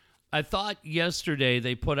I thought yesterday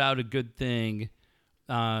they put out a good thing.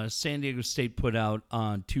 San Diego State put out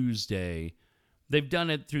on Tuesday. They've done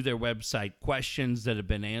it through their website, questions that have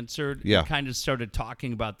been answered. Yeah. And kind of started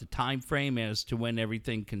talking about the time frame as to when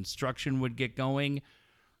everything construction would get going.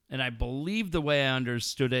 And I believe the way I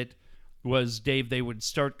understood it was, Dave, they would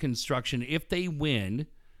start construction. If they win,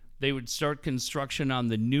 they would start construction on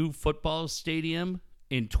the new football stadium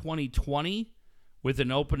in 2020 with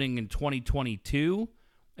an opening in 2022.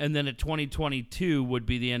 And then at 2022 would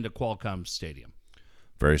be the end of Qualcomm Stadium.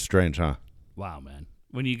 Very strange, huh? Wow, man.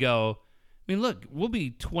 When you go... I mean, look, we'll be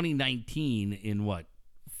 2019 in what,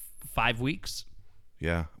 5 weeks?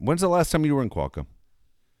 Yeah. When's the last time you were in Qualcomm?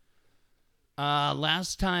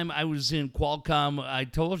 Last time I was in Qualcomm, I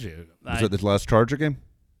told you. Was it the last Charger game?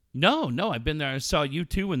 No, I've been there. I saw you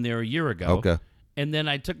two in there a year ago. Okay. And then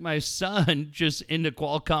I took my son just into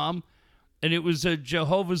Qualcomm, and it was a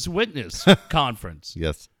Jehovah's Witness conference.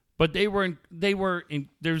 Yes. But they were in.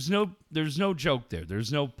 There's no joke there.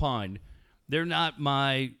 There's no pun. They're not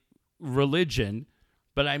my religion,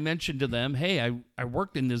 but I mentioned to them, hey, I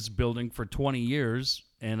worked in this building for 20 years,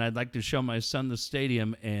 and I'd like to show my son the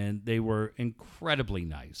stadium, and they were incredibly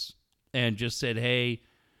nice and just said, hey,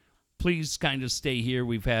 please kind of stay here.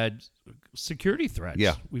 We've had security threats.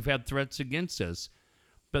 Yeah. We've had threats against us,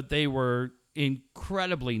 but they were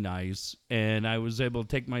incredibly nice, and I was able to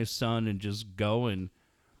take my son and just go and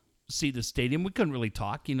see the stadium. We couldn't really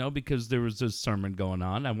talk, because there was a sermon going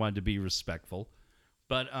on. I wanted to be respectful.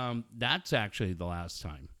 But that's actually the last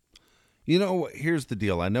time. You know, here's the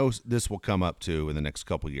deal. I know this will come up too in the next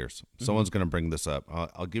couple of years. Someone's going to bring this up.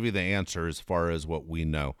 I'll give you the answer as far as what we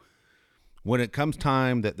know. When it comes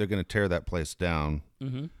time that they're going to tear that place down,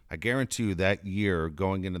 I guarantee you that year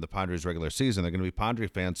going into the Padres regular season, they're going to be Padre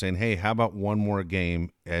fans saying, hey, how about one more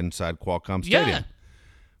game inside Qualcomm Stadium? Yeah.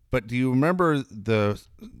 But do you remember the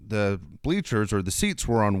bleachers or the seats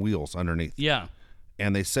were on wheels underneath? Yeah.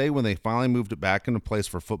 And they say when they finally moved it back into place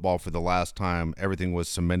for football for the last time, everything was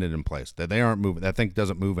cemented in place. That they aren't moving. That thing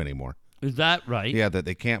doesn't move anymore. Is that right? Yeah, that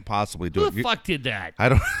they can't possibly do it. Who the fuck did that? I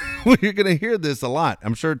don't. Well, you're going to hear this a lot.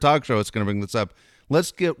 I'm sure Talk Show is going to bring this up.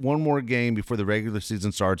 Let's get one more game before the regular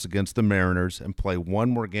season starts against the Mariners and play one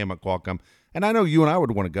more game at Qualcomm. And I know you and I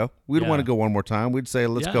would want to go. We'd want to go one more time. We'd say,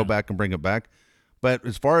 let's go back and bring it back. But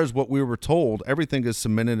as far as what we were told, everything is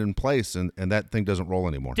cemented in place, and that thing doesn't roll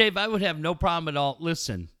anymore. Dave, I would have no problem at all.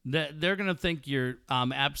 Listen, they're going to think you're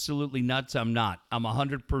absolutely nuts. I'm not. I'm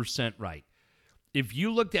 100% right. If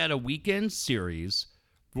you looked at a weekend series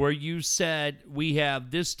where you said we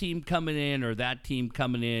have this team coming in or that team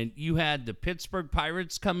coming in, you had the Pittsburgh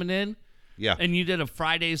Pirates coming in, and you did a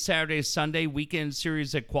Friday, Saturday, Sunday weekend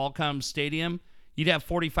series at Qualcomm Stadium, you'd have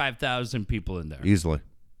 45,000 people in there. Easily.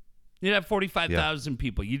 You'd have 45,000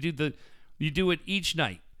 people. You do it each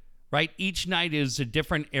night, right? Each night is a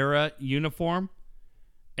different era uniform,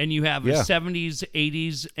 and you have a 70s,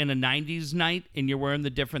 80s, and a 90s night, and you're wearing the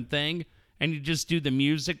different thing, and you just do the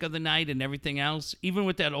music of the night and everything else, even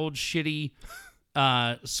with that old shitty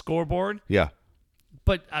scoreboard. Yeah.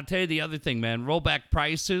 But I'll tell you the other thing, man. Roll back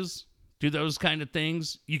prices, do those kind of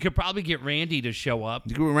things. You could probably get Randy to show up.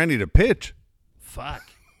 You could get Randy to pitch. Fuck.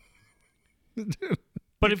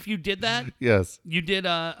 But if you did that, yes, you did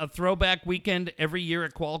a throwback weekend every year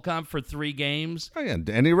at Qualcomm for 3 games. Oh, yeah,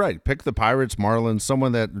 and you're right. Pick the Pirates, Marlins,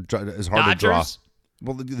 someone that is hard Dodgers? to draw.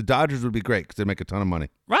 Well, the Dodgers would be great because they make a ton of money.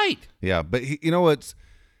 Right. Yeah, but you know what's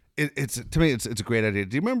it's to me it's a great idea.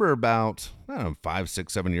 Do you remember about 5,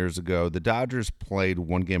 6, 7 years ago, the Dodgers played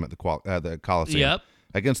one game at the Coliseum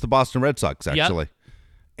against the Boston Red Sox actually.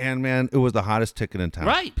 And man, it was the hottest ticket in town.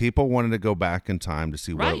 Right. People wanted to go back in time to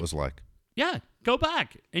see what it was like. Yeah, go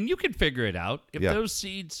back, and you can figure it out. If those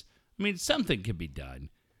seats, I mean, something can be done,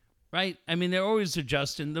 right? I mean, they're always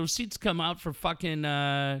adjusting. Those seats come out for fucking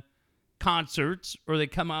concerts, or they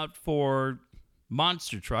come out for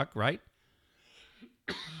Monster Truck, right?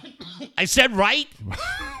 I said right?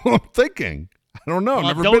 I'm thinking. I don't know.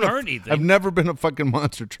 I've never been a fucking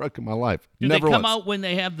Monster Truck in my life. Do never they come out when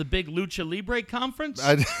they have the big Lucha Libre conference?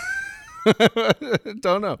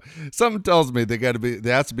 Don't know. Something tells me there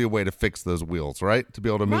has to be a way to fix those wheels, right? To be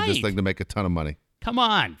able to move this thing to make a ton of money. Come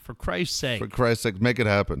on, for Christ's sake. For Christ's sake, make it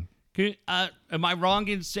happen. Am I wrong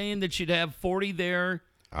in saying that you'd have 40 there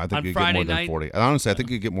I think on you Friday get more night? than 40. Honestly, I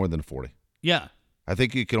think you get more than 40. Yeah. I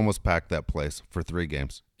think you can almost pack that place for 3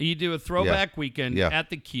 games. You do a throwback weekend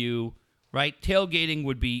at the Q, right? Tailgating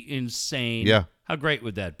would be insane. Yeah. How great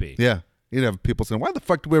would that be? Yeah. You'd have people saying, why the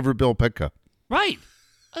fuck do we ever build Petco? Right.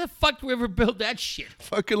 How the fuck do we ever build that shit?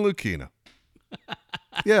 Fucking Lucchino.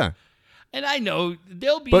 Yeah. And I know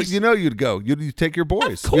there'll be... But you'd go. You'd take your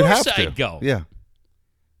boys. Of course you'd have to. I'd go. Yeah.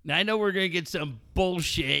 Now, I know we're going to get some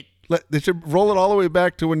bullshit. They should roll it all the way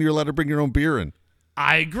back to when you're allowed to bring your own beer in.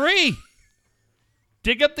 I agree.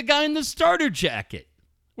 Dig up the guy in the starter jacket.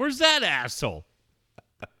 Where's that asshole?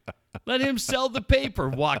 Let him sell the paper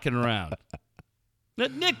walking around.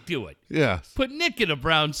 Let Nick do it. Yeah. Put Nick in a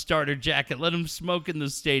brown starter jacket. Let him smoke in the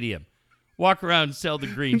stadium. Walk around and sell the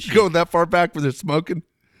green sheet. Go that far back where they're smoking?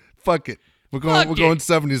 Fuck it. We're going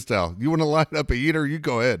 70s style. You want to light up a heater? You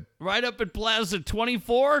go ahead. Right up at Plaza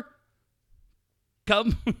 24?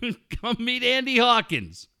 Come meet Andy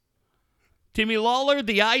Hawkins. Timmy Lawler,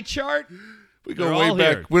 the eye chart. We go way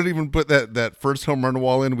back. Here. We don't even put that first home run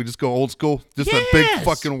wall in. We just go old school. Just that big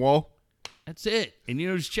fucking wall. That's it. And you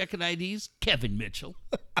know who's checking IDs? Kevin Mitchell.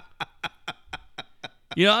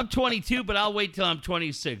 I'm 22, but I'll wait till I'm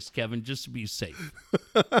 26, Kevin, just to be safe.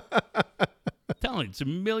 I'm telling you, it's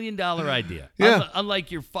 $1 million idea. Yeah.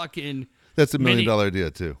 Unlike your fucking... That's $1 million idea,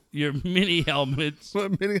 too. Your mini helmets.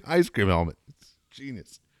 Mini ice cream helmet. It's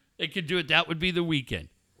genius. They could do it. That would be the weekend.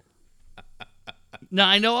 Now,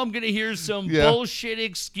 I know I'm going to hear some bullshit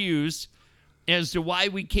excuse as to why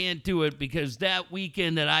we can't do it, because that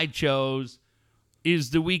weekend that I chose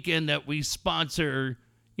is the weekend that we sponsor,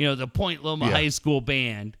 the Point Loma High School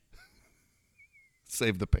band.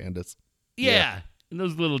 Save the pandas. Yeah. And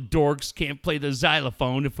those little dorks can't play the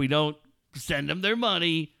xylophone if we don't send them their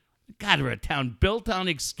money. God, we're a town built on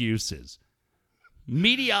excuses.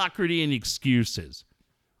 Mediocrity and excuses.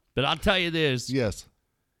 But I'll tell you this. Yes.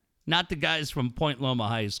 Not the guys from Point Loma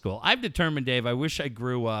High School. I've determined, Dave, I wish I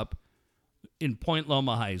grew up in Point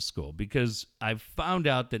Loma High School because I found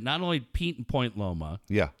out that not only Pete in Point Loma,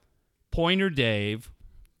 Yeah. Pointer Dave,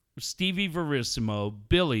 Stevie Verissimo,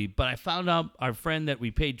 Billy, but I found out our friend that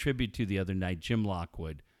we paid tribute to the other night, Jim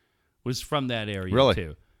Lockwood, was from that area Really?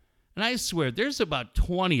 too. And I swear, there's about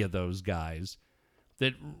 20 of those guys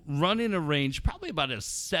that run in a range, probably about a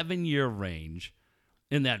 7-year range,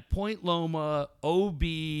 in that Point Loma OB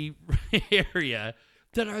area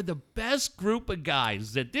that are the best group of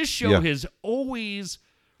guys that this show has always,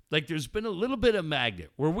 like, there's been a little bit of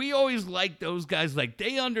magnet where we always liked those guys. Like,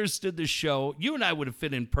 they understood the show. You and I would have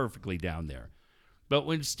fit in perfectly down there. But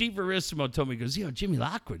when Steve Verissimo told me, he goes, Jimmy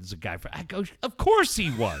Lockwood is a guy I go, of course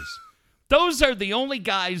he was. Those are the only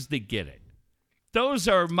guys that get it. Those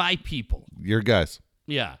are my people. Your guys.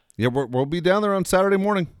 Yeah. Yeah, we'll be down there on Saturday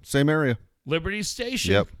morning. Same area. Liberty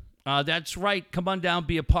Station. Yep. That's right. Come on down,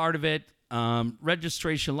 be a part of it.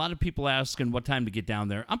 Registration, a lot of people asking what time to get down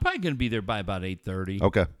there. I'm probably going to be there by about 8:30.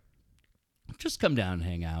 Okay. Just come down and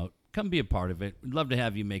hang out. Come be a part of it. We'd love to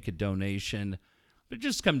have you make a donation. But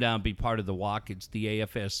just come down and be part of the walk. It's the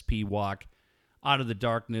AFSP walk. Out of the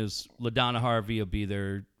darkness. LaDonna Harvey will be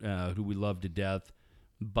there, who we love to death.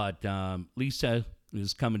 But Lisa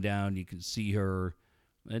is coming down. You can see her.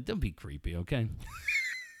 Don't be creepy, okay?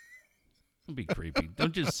 Don't be creepy.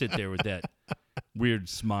 Don't just sit there with that weird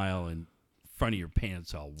smile in front of your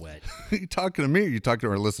pants all wet. Are you talking to me or are you talking to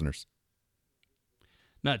our listeners?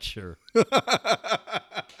 Not sure.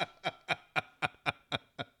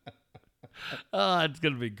 Oh, it's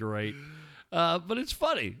going to be great. But it's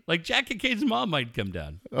funny. Like, Jack and Kate's mom might come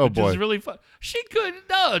down. Oh, boy. Which is really fun. She could.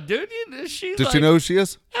 No, dude. Does she know who she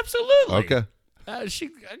is? Absolutely. Okay.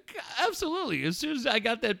 Absolutely. As soon as I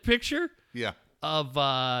got that picture of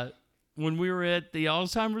when we were at the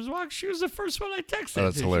Alzheimer's walk, she was the first one I texted. Oh,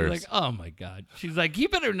 that's hilarious. She's like, oh, my God. She's like, he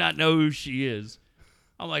better not know who she is.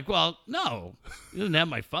 I'm like, well, no. He doesn't have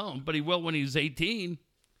my phone, but he will when he's 18.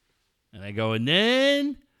 And I go, and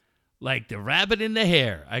then, like the rabbit in the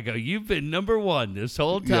hare, I go, you've been number one this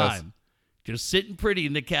whole time. Yes. Just sitting pretty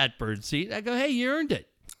in the catbird seat. I go, hey, you earned it.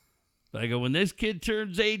 But I go, when this kid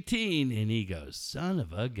turns 18, and he goes, son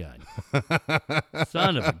of a gun.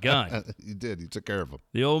 Son of a gun. You did. You took care of him.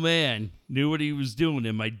 The old man knew what he was doing,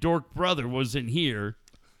 and my dork brother wasn't here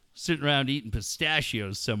sitting around eating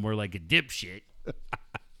pistachios somewhere like a dipshit.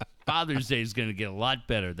 Father's Day is going to get a lot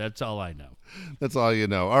better. That's all I know. That's all you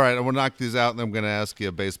know. All right, I'm going to knock these out, and I'm going to ask you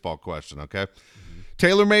a baseball question, okay?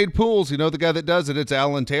 TaylorMade Pools. You know the guy that does it. It's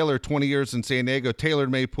Alan Taylor, 20 years in San Diego.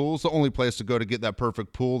 TaylorMade Pools, the only place to go to get that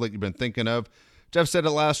perfect pool that you've been thinking of. Jeff said it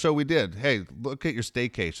last show we did. Hey, look at your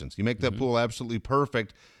staycations. You make that pool absolutely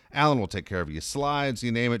perfect. Alan will take care of you. Slides,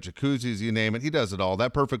 you name it, jacuzzis, you name it. He does it all.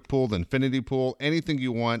 That perfect pool, the infinity pool, anything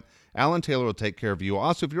you want, Alan Taylor will take care of you.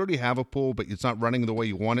 Also, if you already have a pool, but it's not running the way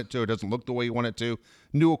you want it to, it doesn't look the way you want it to,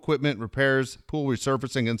 new equipment, repairs, pool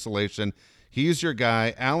resurfacing, installation, he's your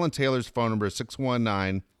guy. Alan Taylor's phone number is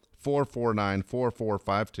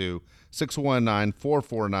 619-449-4452,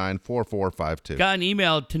 619-449-4452. Got an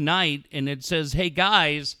email tonight, and it says, hey,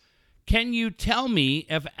 guys, can you tell me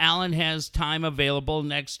if Alan has time available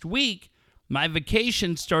next week? My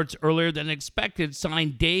vacation starts earlier than expected.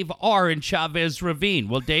 Signed, Dave R. in Chavez Ravine.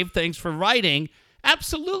 Well, Dave, thanks for writing.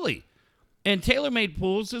 Absolutely. And TaylorMade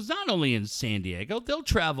Pools is not only in San Diego. They'll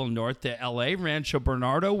travel north to L.A., Rancho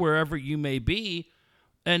Bernardo, wherever you may be.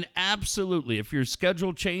 And absolutely, if your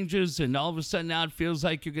schedule changes and all of a sudden now it feels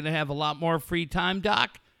like you're going to have a lot more free time,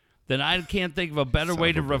 Doc, then I can't think of a better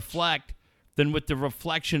way to reflect than with the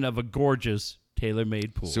reflection of a gorgeous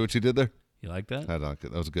TaylorMade pool. See what you did there? You like that?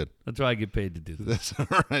 That was good. That's why I get paid to do this.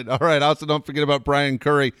 All right. Also, don't forget about Brian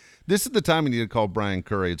Curry. This is the time you need to call Brian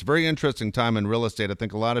Curry. It's a very interesting time in real estate. I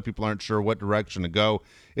think a lot of people aren't sure what direction to go.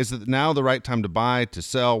 Is it now the right time to buy, to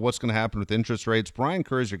sell? What's going to happen with interest rates? Brian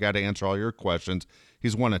Curry is your guy to answer all your questions.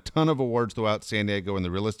 He's won a ton of awards throughout San Diego in the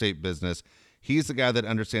real estate business. He's the guy that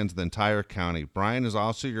understands the entire county. Brian is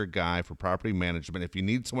also your guy for property management. If you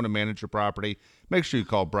need someone to manage your property, make sure you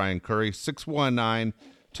call Brian Curry,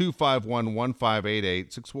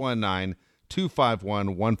 619-251-1588,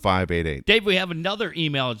 619-251-1588. Dave, we have another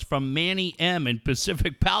email. It's from Manny M. in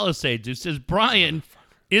Pacific Palisades, who says, Brian,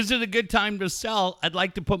 is it a good time to sell? I'd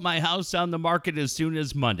like to put my house on the market as soon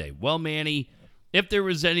as Monday. Well, Manny, if there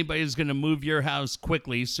was anybody who's going to move your house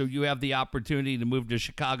quickly so you have the opportunity to move to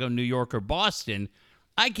Chicago, New York, or Boston,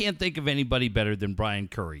 I can't think of anybody better than Brian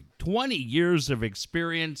Curry. 20 years of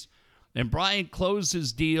experience, and Brian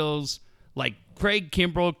closes deals like Craig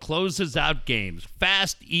Kimbrell closes out games.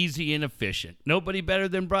 Fast, easy, and efficient. Nobody better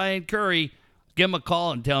than Brian Curry. Give him a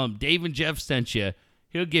call and tell him Dave and Jeff sent you.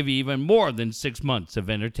 He'll give you even more than 6 months of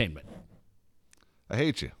entertainment. I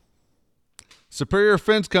hate you. Superior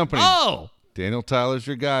Fence Company. Oh! Daniel Tyler's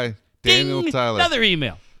your guy. Daniel Ding! Tyler. Another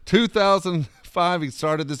email. 2005, he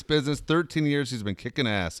started this business. 13 years, he's been kicking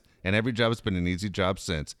ass, and every job has been an easy job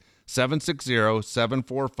since.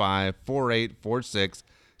 760-745-4846.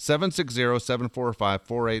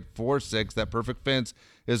 760-745-4846. That perfect fence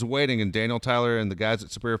is waiting, and Daniel Tyler and the guys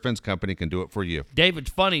at Superior Fence Company can do it for you. Dave, it's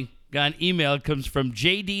funny. Got an email. It comes from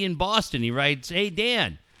JD in Boston. He writes, "Hey,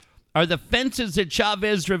 Dan, are the fences at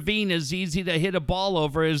Chavez Ravine as easy to hit a ball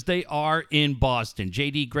over as they are in Boston?"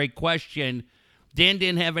 JD, great question. Dan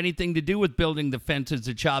didn't have anything to do with building the fences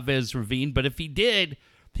at Chavez Ravine, but if he did,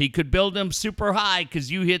 he could build them super high because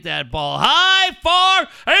you hit that ball high, far,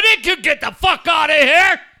 and it could get the fuck out of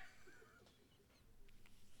here.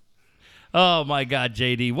 Oh, my God,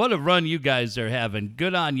 JD. What a run you guys are having.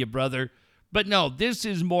 Good on you, brother. But no, this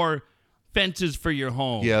is more fences for your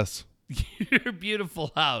home. Yes. Your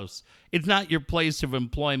beautiful house. It's not your place of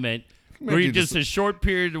employment where you're just a short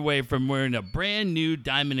period away from wearing a brand new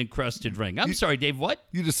diamond-encrusted ring. I'm sorry, Dave, what?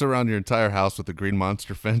 You just surround your entire house with a green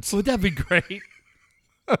monster fence. Would that be great?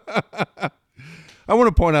 I want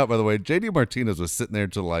to point out, by the way, JD Martinez was sitting there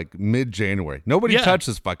till like mid-January. Nobody touched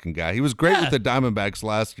this fucking guy. He was great with the Diamondbacks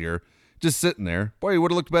last year, just sitting there. Boy, he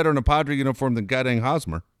would have looked better in a Padre uniform than goddamn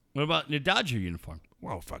Hosmer. What about in a Dodger uniform?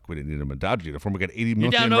 Well, fuck, we didn't need him in a Dodger uniform. We got 80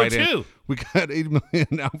 million down right 0-2. in. We got 80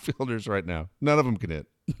 million outfielders right now. None of them can hit.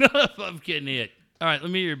 None of them can hit. All right,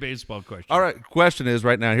 let me hear your baseball question. All right, question is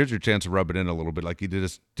right now, here's your chance to rub it in a little bit like you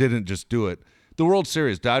didn't just do it. The World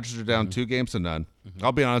Series, Dodgers are down 2-0.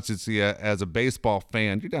 I'll be honest with you, as a baseball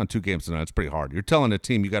fan, you're down 2-0. It's pretty hard. You're telling a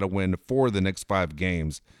team you got to win 4 of the next 5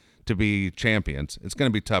 games to be champions. It's going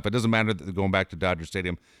to be tough. It doesn't matter that they're going back to Dodger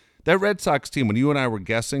Stadium. That Red Sox team, when you and I were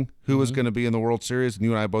guessing who was going to be in the World Series, and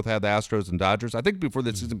you and I both had the Astros and Dodgers, I think before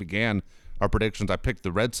the season began, our predictions, I picked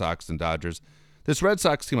the Red Sox and Dodgers. This Red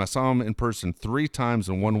Sox team, I saw them in person 3 times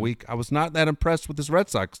in 1 week. I was not that impressed with this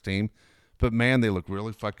Red Sox team, but, man, they look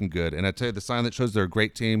really fucking good. And I tell you, the sign that shows they're a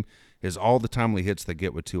great team is all the timely hits they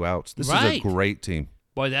get with 2 outs. This is a great team.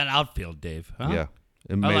 Boy, that outfield, Dave. Huh? Yeah,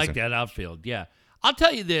 amazing. I like that outfield, yeah. I'll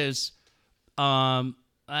tell you this.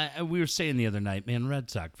 We were saying the other night, man, Red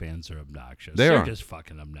Sox fans are obnoxious. They're just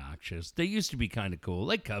fucking obnoxious. They used to be kind of cool,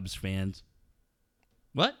 like Cubs fans.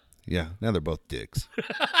 What? Yeah, now they're both dicks.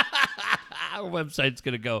 Our website's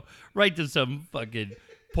going to go right to some fucking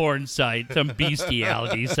porn site, some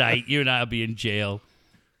bestiality site. You and I will be in jail.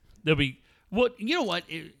 There'll be, you know what?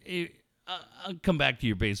 I'll come back to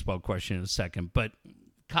your baseball question in a second, but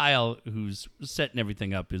Kyle, who's setting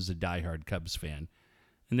everything up, is a diehard Cubs fan.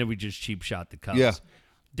 And then we just cheap shot the Cubs. Yeah.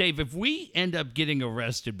 Dave, if we end up getting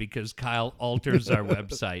arrested because Kyle alters our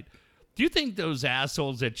website, do you think those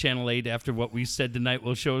assholes at Channel 8, after what we said tonight,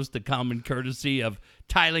 will show us the common courtesy of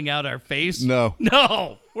tiling out our face? No.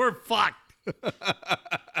 No, we're fucked.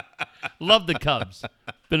 Love the Cubs.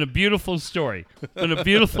 Been a beautiful story. Been a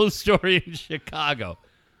beautiful story in Chicago.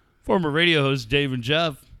 Former radio host Dave and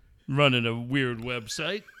Jeff running a weird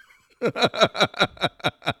website.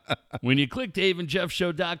 When you click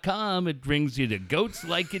DaveandJeffShow.com, it brings you to Goats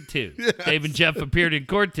Like It Too. Yes. Dave and Jeff appeared in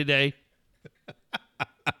court today.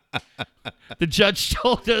 The judge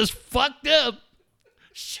told us, fuck them.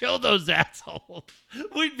 Show those assholes.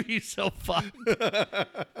 We'd be so fucked. UT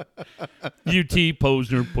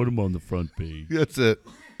Posner, put them on the front page. That's it.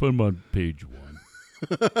 Put them on page 1.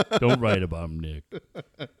 Don't write about them, Nick.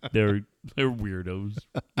 They're weirdos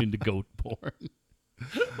into goat porn.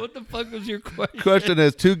 What the fuck was your question? Question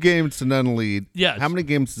is 2-0 lead. Yes. How many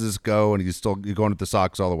games does this go, and you're going at the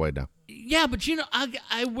Sox all the way now? Yeah, but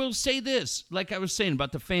I will say this, like I was saying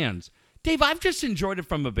about the fans. Dave, I've just enjoyed it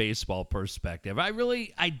from a baseball perspective.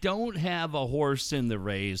 I don't have a horse in the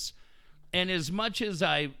race. And as much as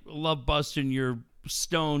I love busting your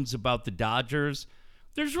stones about the Dodgers,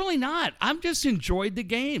 there's really not. I've just enjoyed the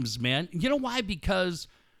games, man. You know why? Because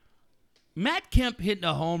Matt Kemp hitting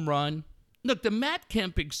a home run. Look, the Matt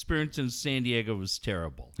Kemp experience in San Diego was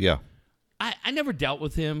terrible. Yeah. I never dealt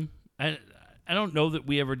with him. I don't know that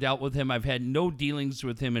we ever dealt with him. I've had no dealings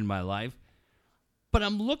with him in my life. But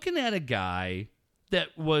I'm looking at a guy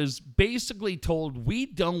that was basically told, we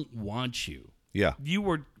don't want you. Yeah. You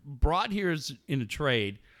were brought here in a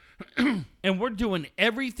trade, and we're doing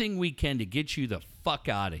everything we can to get you the fuck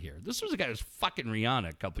out of here. This was a guy who was fucking Rihanna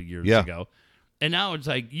a couple years ago. And now it's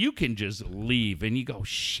like, you can just leave. And you go,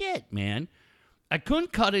 shit, man. I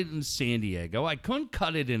couldn't cut it in San Diego. I couldn't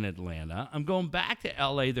cut it in Atlanta. I'm going back to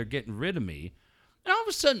L.A. They're getting rid of me. And all of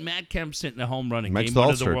a sudden, Matt Kemp's hitting a home run in makes game the one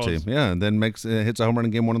of the All-Star World team. Yeah, and then hits a home run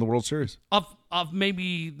in game 1 of the World Series. Of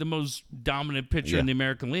maybe the most dominant pitcher in the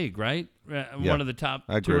American League, right? One of the top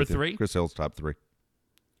 2 or 3? Chris Hill's top 3.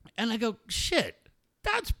 And I go, shit,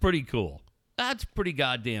 that's pretty cool. That's pretty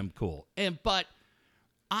goddamn cool. But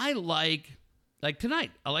I like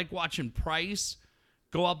tonight, I like watching Price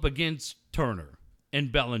go up against Turner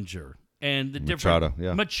and Bellinger and the different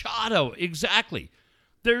Machado, exactly.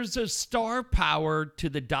 There's a star power to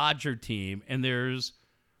the Dodger team, and there's,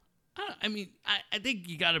 I think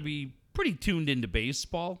you got to be pretty tuned into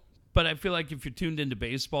baseball. But I feel like if you're tuned into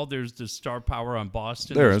baseball, there's the star power on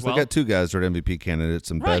Boston. There as is. well. They got two guys that are MVP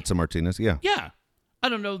candidates, and Betts and Martinez. Yeah. Yeah. I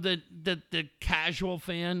don't know that the casual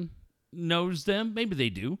fan knows them. Maybe they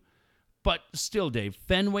do. But still, Dave,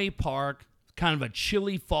 Fenway Park, kind of a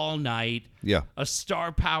chilly fall night. Yeah. A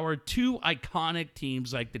star power, two iconic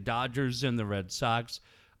teams like the Dodgers and the Red Sox.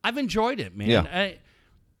 I've enjoyed it, man. Yeah.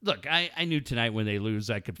 I knew tonight when they lose,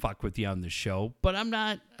 I could fuck with you on the show. But I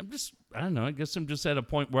don't know. I guess I'm just at a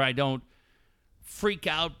point where I don't freak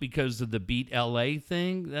out because of the beat LA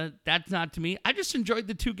thing. That's not to me. I just enjoyed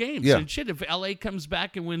the two games. Yeah. And shit, if LA comes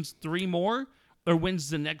back and wins three more or wins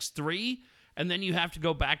the next three, and then you have to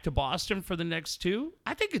go back to Boston for the next two,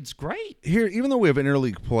 I think it's great. Here, even though we have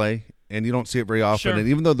interleague play, and you don't see it very often, Sure. and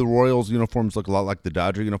even though the Royals uniforms look a lot like the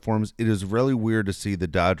Dodger uniforms, it is really weird to see the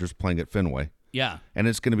Dodgers playing at Fenway. Yeah. And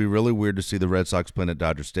it's going to be really weird to see the Red Sox playing at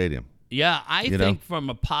Dodger Stadium. Yeah, I think from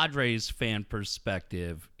a Padres fan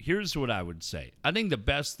perspective, here's what I would say. I think the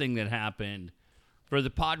best thing that happened for the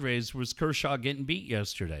Padres was Kershaw getting beat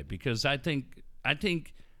yesterday, because I think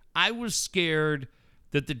I was scared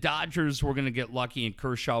that the Dodgers were going to get lucky and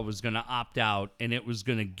Kershaw was going to opt out, and it was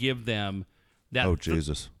going to give them that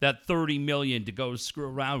that $30 million to go screw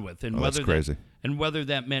around with. And that's crazy. Whether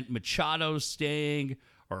that meant Machado staying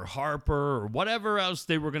or Harper or whatever else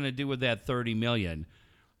they were going to do with that $30 million.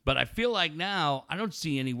 But I feel like now I don't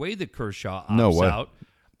see any way that Kershaw opts out.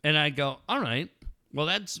 And I go, all right, well,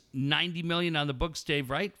 that's $90 million on the books, Dave,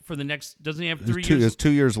 right? For the next, doesn't he have 3 years? There's 2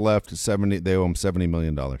 years left. They owe him $70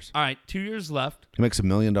 million. All right, 2 years left. He makes $1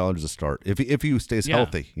 million a start. If he stays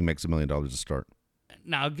healthy, he makes $1 million a start.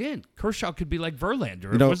 Now, again, Kershaw could be like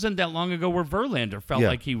Verlander. It wasn't that long ago where Verlander felt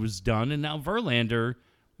like he was done, and now Verlander,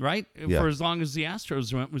 right, for as long as the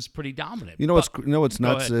Astros went, was pretty dominant. What's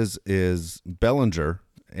nuts is Bellinger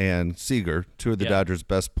and Seager, two of the Dodgers'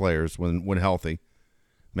 best players when healthy,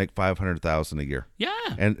 make $500,000 a year. Yeah.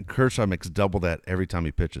 And Kershaw makes double that every time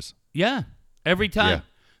he pitches. Yeah, every time.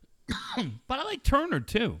 Yeah. But I like Turner,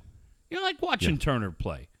 too. I like watching Turner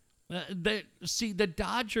play. The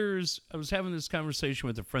Dodgers, I was having this conversation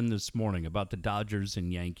with a friend this morning about the Dodgers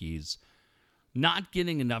and Yankees not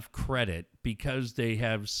getting enough credit because they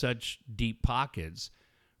have such deep pockets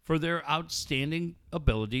for their outstanding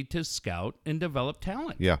ability to scout and develop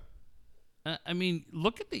talent. Yeah.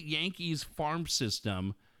 Look at the Yankees farm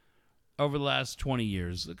system over the last 20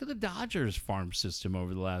 years. Look at the Dodgers farm system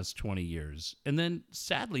over the last 20 years. And then,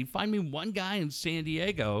 sadly, find me one guy in San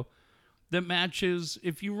Diego that matches,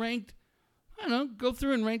 if you ranked, go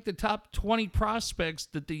through and rank the top 20 prospects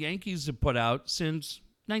that the Yankees have put out since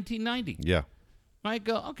 1990. Yeah. I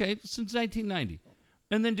go, okay, since 1990.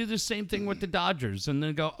 And then do the same thing with the Dodgers. And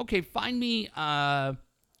then go, okay, find me the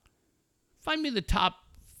top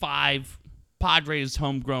 5 Padres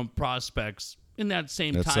homegrown prospects in that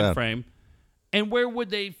same time frame. And where would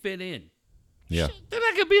they fit in? Yeah. They're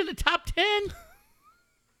not going to be in the top 10.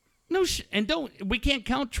 No, we can't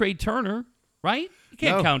count Trey Turner, right? You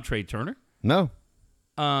can't count Trey Turner. No.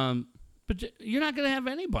 But you're not going to have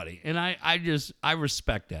anybody, and I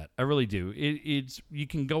respect that. I really do. It's you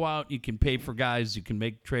can go out, you can pay for guys, you can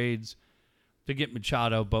make trades to get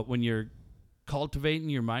Machado, but when you're cultivating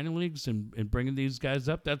your minor leagues and bringing these guys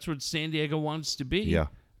up, that's what San Diego wants to be. Yeah,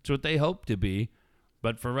 it's what they hope to be.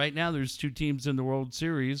 But for right now, there's 2 teams in the World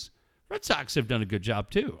Series. Red Sox have done a good job,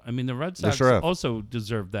 too. The Red Sox also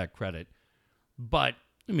deserve that credit. But,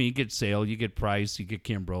 you get Sale, you get Price, you get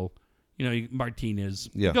Kimbrel, Martinez.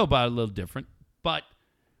 Yeah. You go about it a little different. But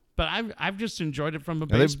I've just enjoyed it from a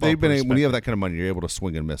baseball they've been perspective. When you have that kind of money, you're able to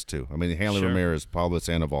swing and miss, too. Hanley Ramirez, Pablo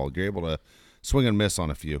Sandoval, you're able to swing and miss on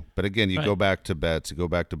a few. But, again, you go back to Betts, you go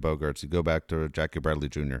back to Bogarts, you go back to Jackie Bradley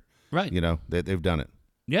Jr. Right. They've done it.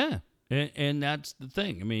 Yeah. And that's the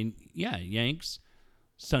thing. Yanks,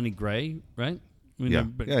 Sonny Gray, right? You're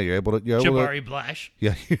able to Jabari Blash.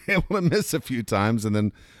 Yeah, you're able to miss a few times and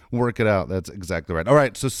then work it out. That's exactly right. All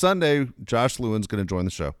right, so Sunday, Josh Lewin's going to join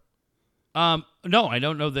the show. No, I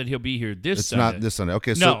don't know that he'll be here this Sunday. It's not this Sunday.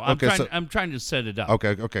 Okay, so I'm trying to set it up.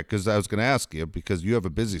 Okay, because I was going to ask you because you have a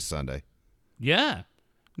busy Sunday. Yeah.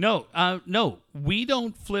 No, we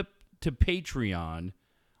don't flip to Patreon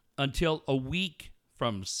until a week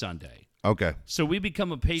from Sunday. Okay. So we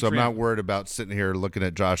become a Patreon. So I'm not worried about sitting here looking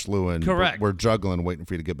at Josh Lewin. Correct. We're juggling, waiting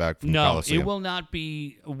for you to get back from Coliseum. No, it will not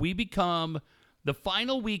be. We become the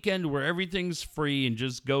final weekend where everything's free and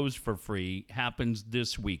just goes for free happens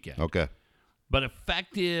this weekend. Okay. But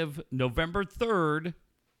effective November 3rd,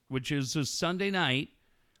 which is a Sunday night,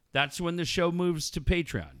 that's when the show moves to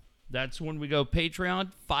Patreon. That's when we go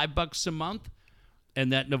Patreon, $5 a month.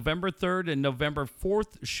 And that November 3rd and November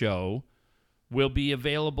 4th show will be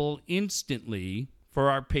available instantly for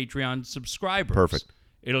our Patreon subscribers. Perfect.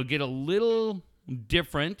 It'll get a little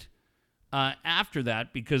different after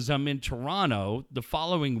that because I'm in Toronto the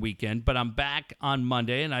following weekend, but I'm back on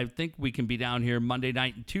Monday, and I think we can be down here Monday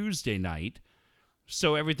night and Tuesday night.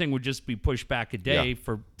 So everything would just be pushed back a day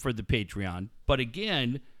for the Patreon. But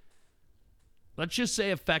again, let's just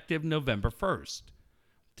say effective November 1st.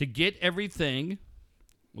 To get everything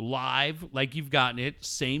live like you've gotten it,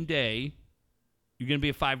 same day, you're going to be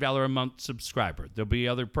a $5 a month subscriber. There'll be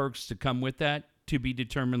other perks to come with that to be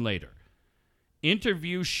determined later.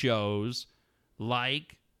 Interview shows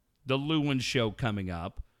like the Lewin Show coming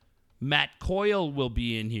up. Matt Coyle will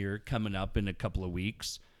be in here coming up in a couple of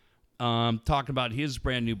weeks, talking about his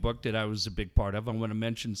brand new book that I was a big part of. I want to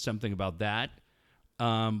mention something about that.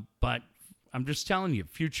 But I'm just telling you,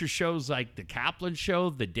 future shows like the Kaplan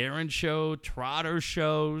Show, the Darren Show, Trotter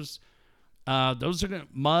shows, those are going to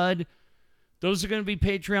Mud. Those are going to be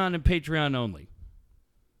Patreon and Patreon only.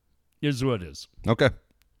 Is what it is. Okay.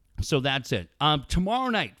 So that's it. Tomorrow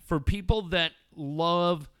night, for people that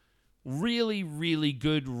love really, really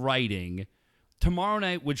good writing, tomorrow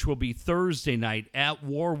night, which will be Thursday night at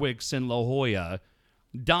Warwick's in La Jolla,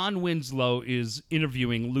 Don Winslow is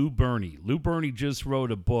interviewing Lou Berney. Lou Berney just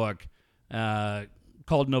wrote a book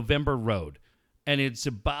called November Road, and it's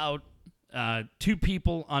about two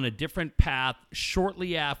people on a different path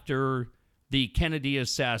shortly after the Kennedy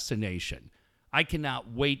assassination. I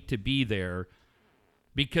cannot wait to be there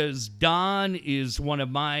because Don is one of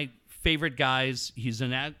my favorite guys. He's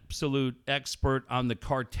an absolute expert on the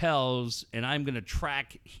cartels, and I'm going to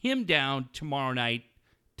track him down tomorrow night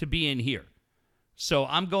to be in here. So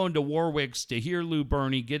I'm going to Warwick's to hear Lou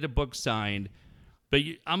Berney, get a book signed. But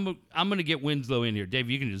I'm going to get Winslow in here. Dave,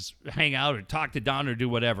 you can just hang out or talk to Don or do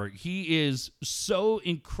whatever. He is so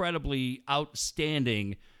incredibly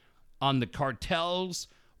outstanding on the cartels,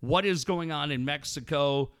 what is going on in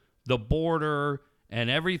Mexico, the border, and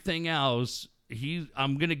everything else.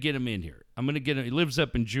 I'm going to get him in here. I'm going to get him. He lives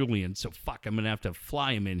up in Julian, so I'm going to have to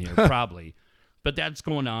fly him in here probably. But that's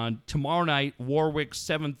going on. Tomorrow night, Warwick,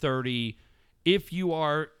 7:30. If you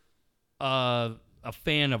are a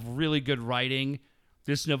fan of really good writing,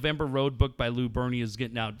 this November Road book by Lou Berney is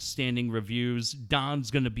getting outstanding reviews. Don's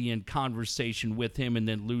going to be in conversation with him, and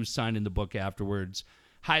then Lou signing the book afterwards.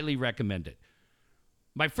 Highly recommend it.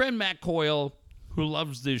 My friend Matt Coyle, who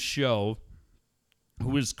loves this show,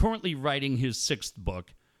 who is currently writing his 6th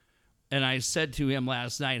book, and I said to him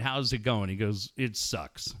last night, how's it going? He goes, it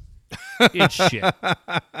sucks. It's shit.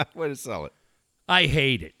 Way to sell it. I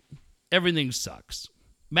hate it. Everything sucks.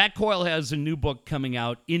 Matt Coyle has a new book coming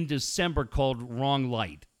out in December called Wrong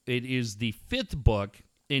Light. It is the 5th book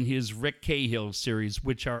in his Rick Cahill series,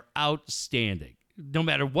 which are outstanding. No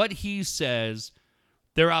matter what he says,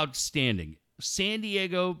 they're outstanding. San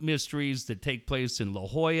Diego mysteries that take place in La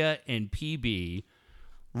Jolla and PB.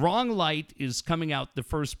 Wrong Light is coming out the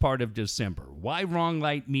first part of December. Why Wrong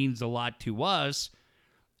Light means a lot to us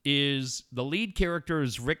is the lead character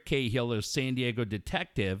is Rick Cahill, a San Diego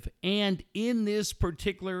detective, and in this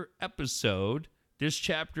particular episode, this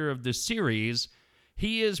chapter of the series,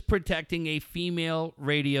 he is protecting a female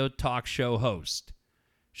radio talk show host.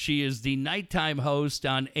 She is the nighttime host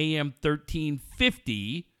on AM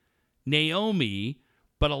 1350, Naomi,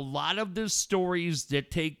 but a lot of the stories that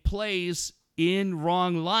take place in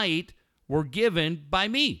Wrong Light were given by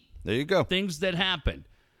me. There you go. Things that happened.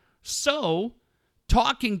 So,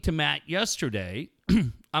 talking to Matt yesterday,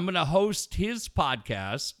 I'm going to host his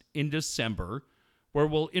podcast in December where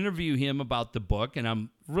we'll interview him about the book, and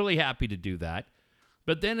I'm really happy to do that.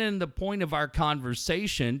 But then in the point of our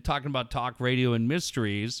conversation, talking about talk radio and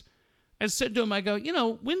mysteries, I said to him, I go,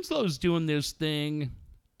 Winslow's doing this thing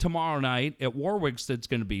tomorrow night at Warwick's that's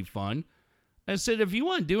going to be fun. I said, if you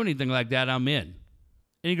want to do anything like that, I'm in.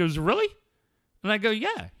 And he goes, really? And I go,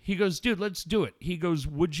 yeah. He goes, dude, let's do it. He goes,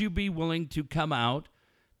 would you be willing to come out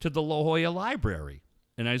to the La Jolla Library?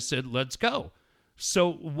 And I said, let's go.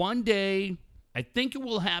 So one day, I think it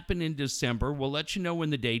will happen in December. We'll let you know when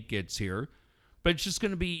the date gets here. But it's just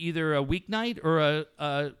going to be either a weeknight or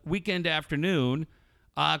a weekend afternoon.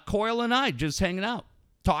 Coyle and I just hanging out,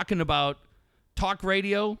 talking about talk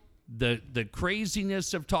radio, the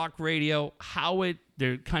craziness of talk radio, how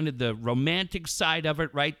the kind of the romantic side of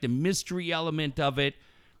it, right? The mystery element of it,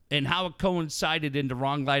 and how it coincided into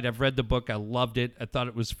Wrong Light. I've read the book. I loved it. I thought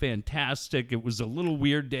it was fantastic. It was a little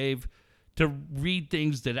weird, Dave, to read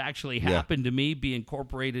things that actually happened to me be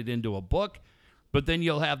incorporated into a book. But then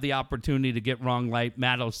you'll have the opportunity to get Wrong Light.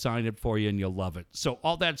 Matt will sign it for you, and you'll love it. So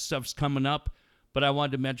all that stuff's coming up, but I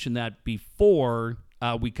wanted to mention that before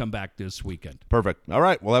we come back this weekend. Perfect. All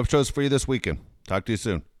right. We'll have shows for you this weekend. Talk to you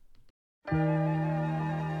soon.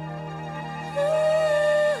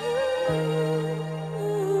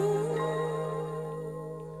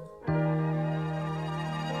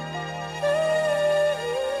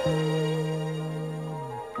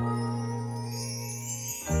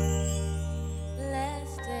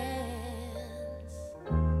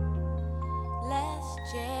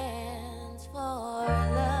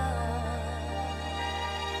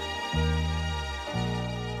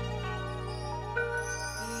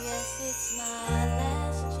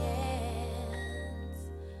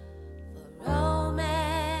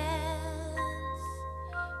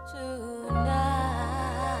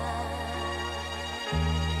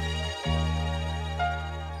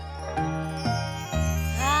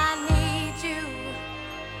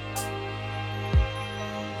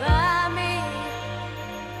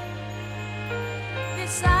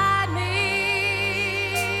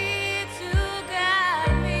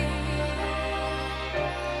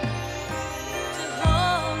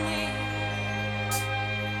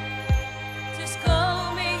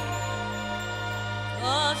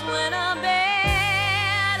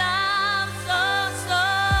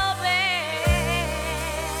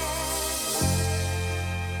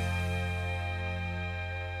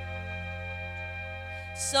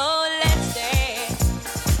 So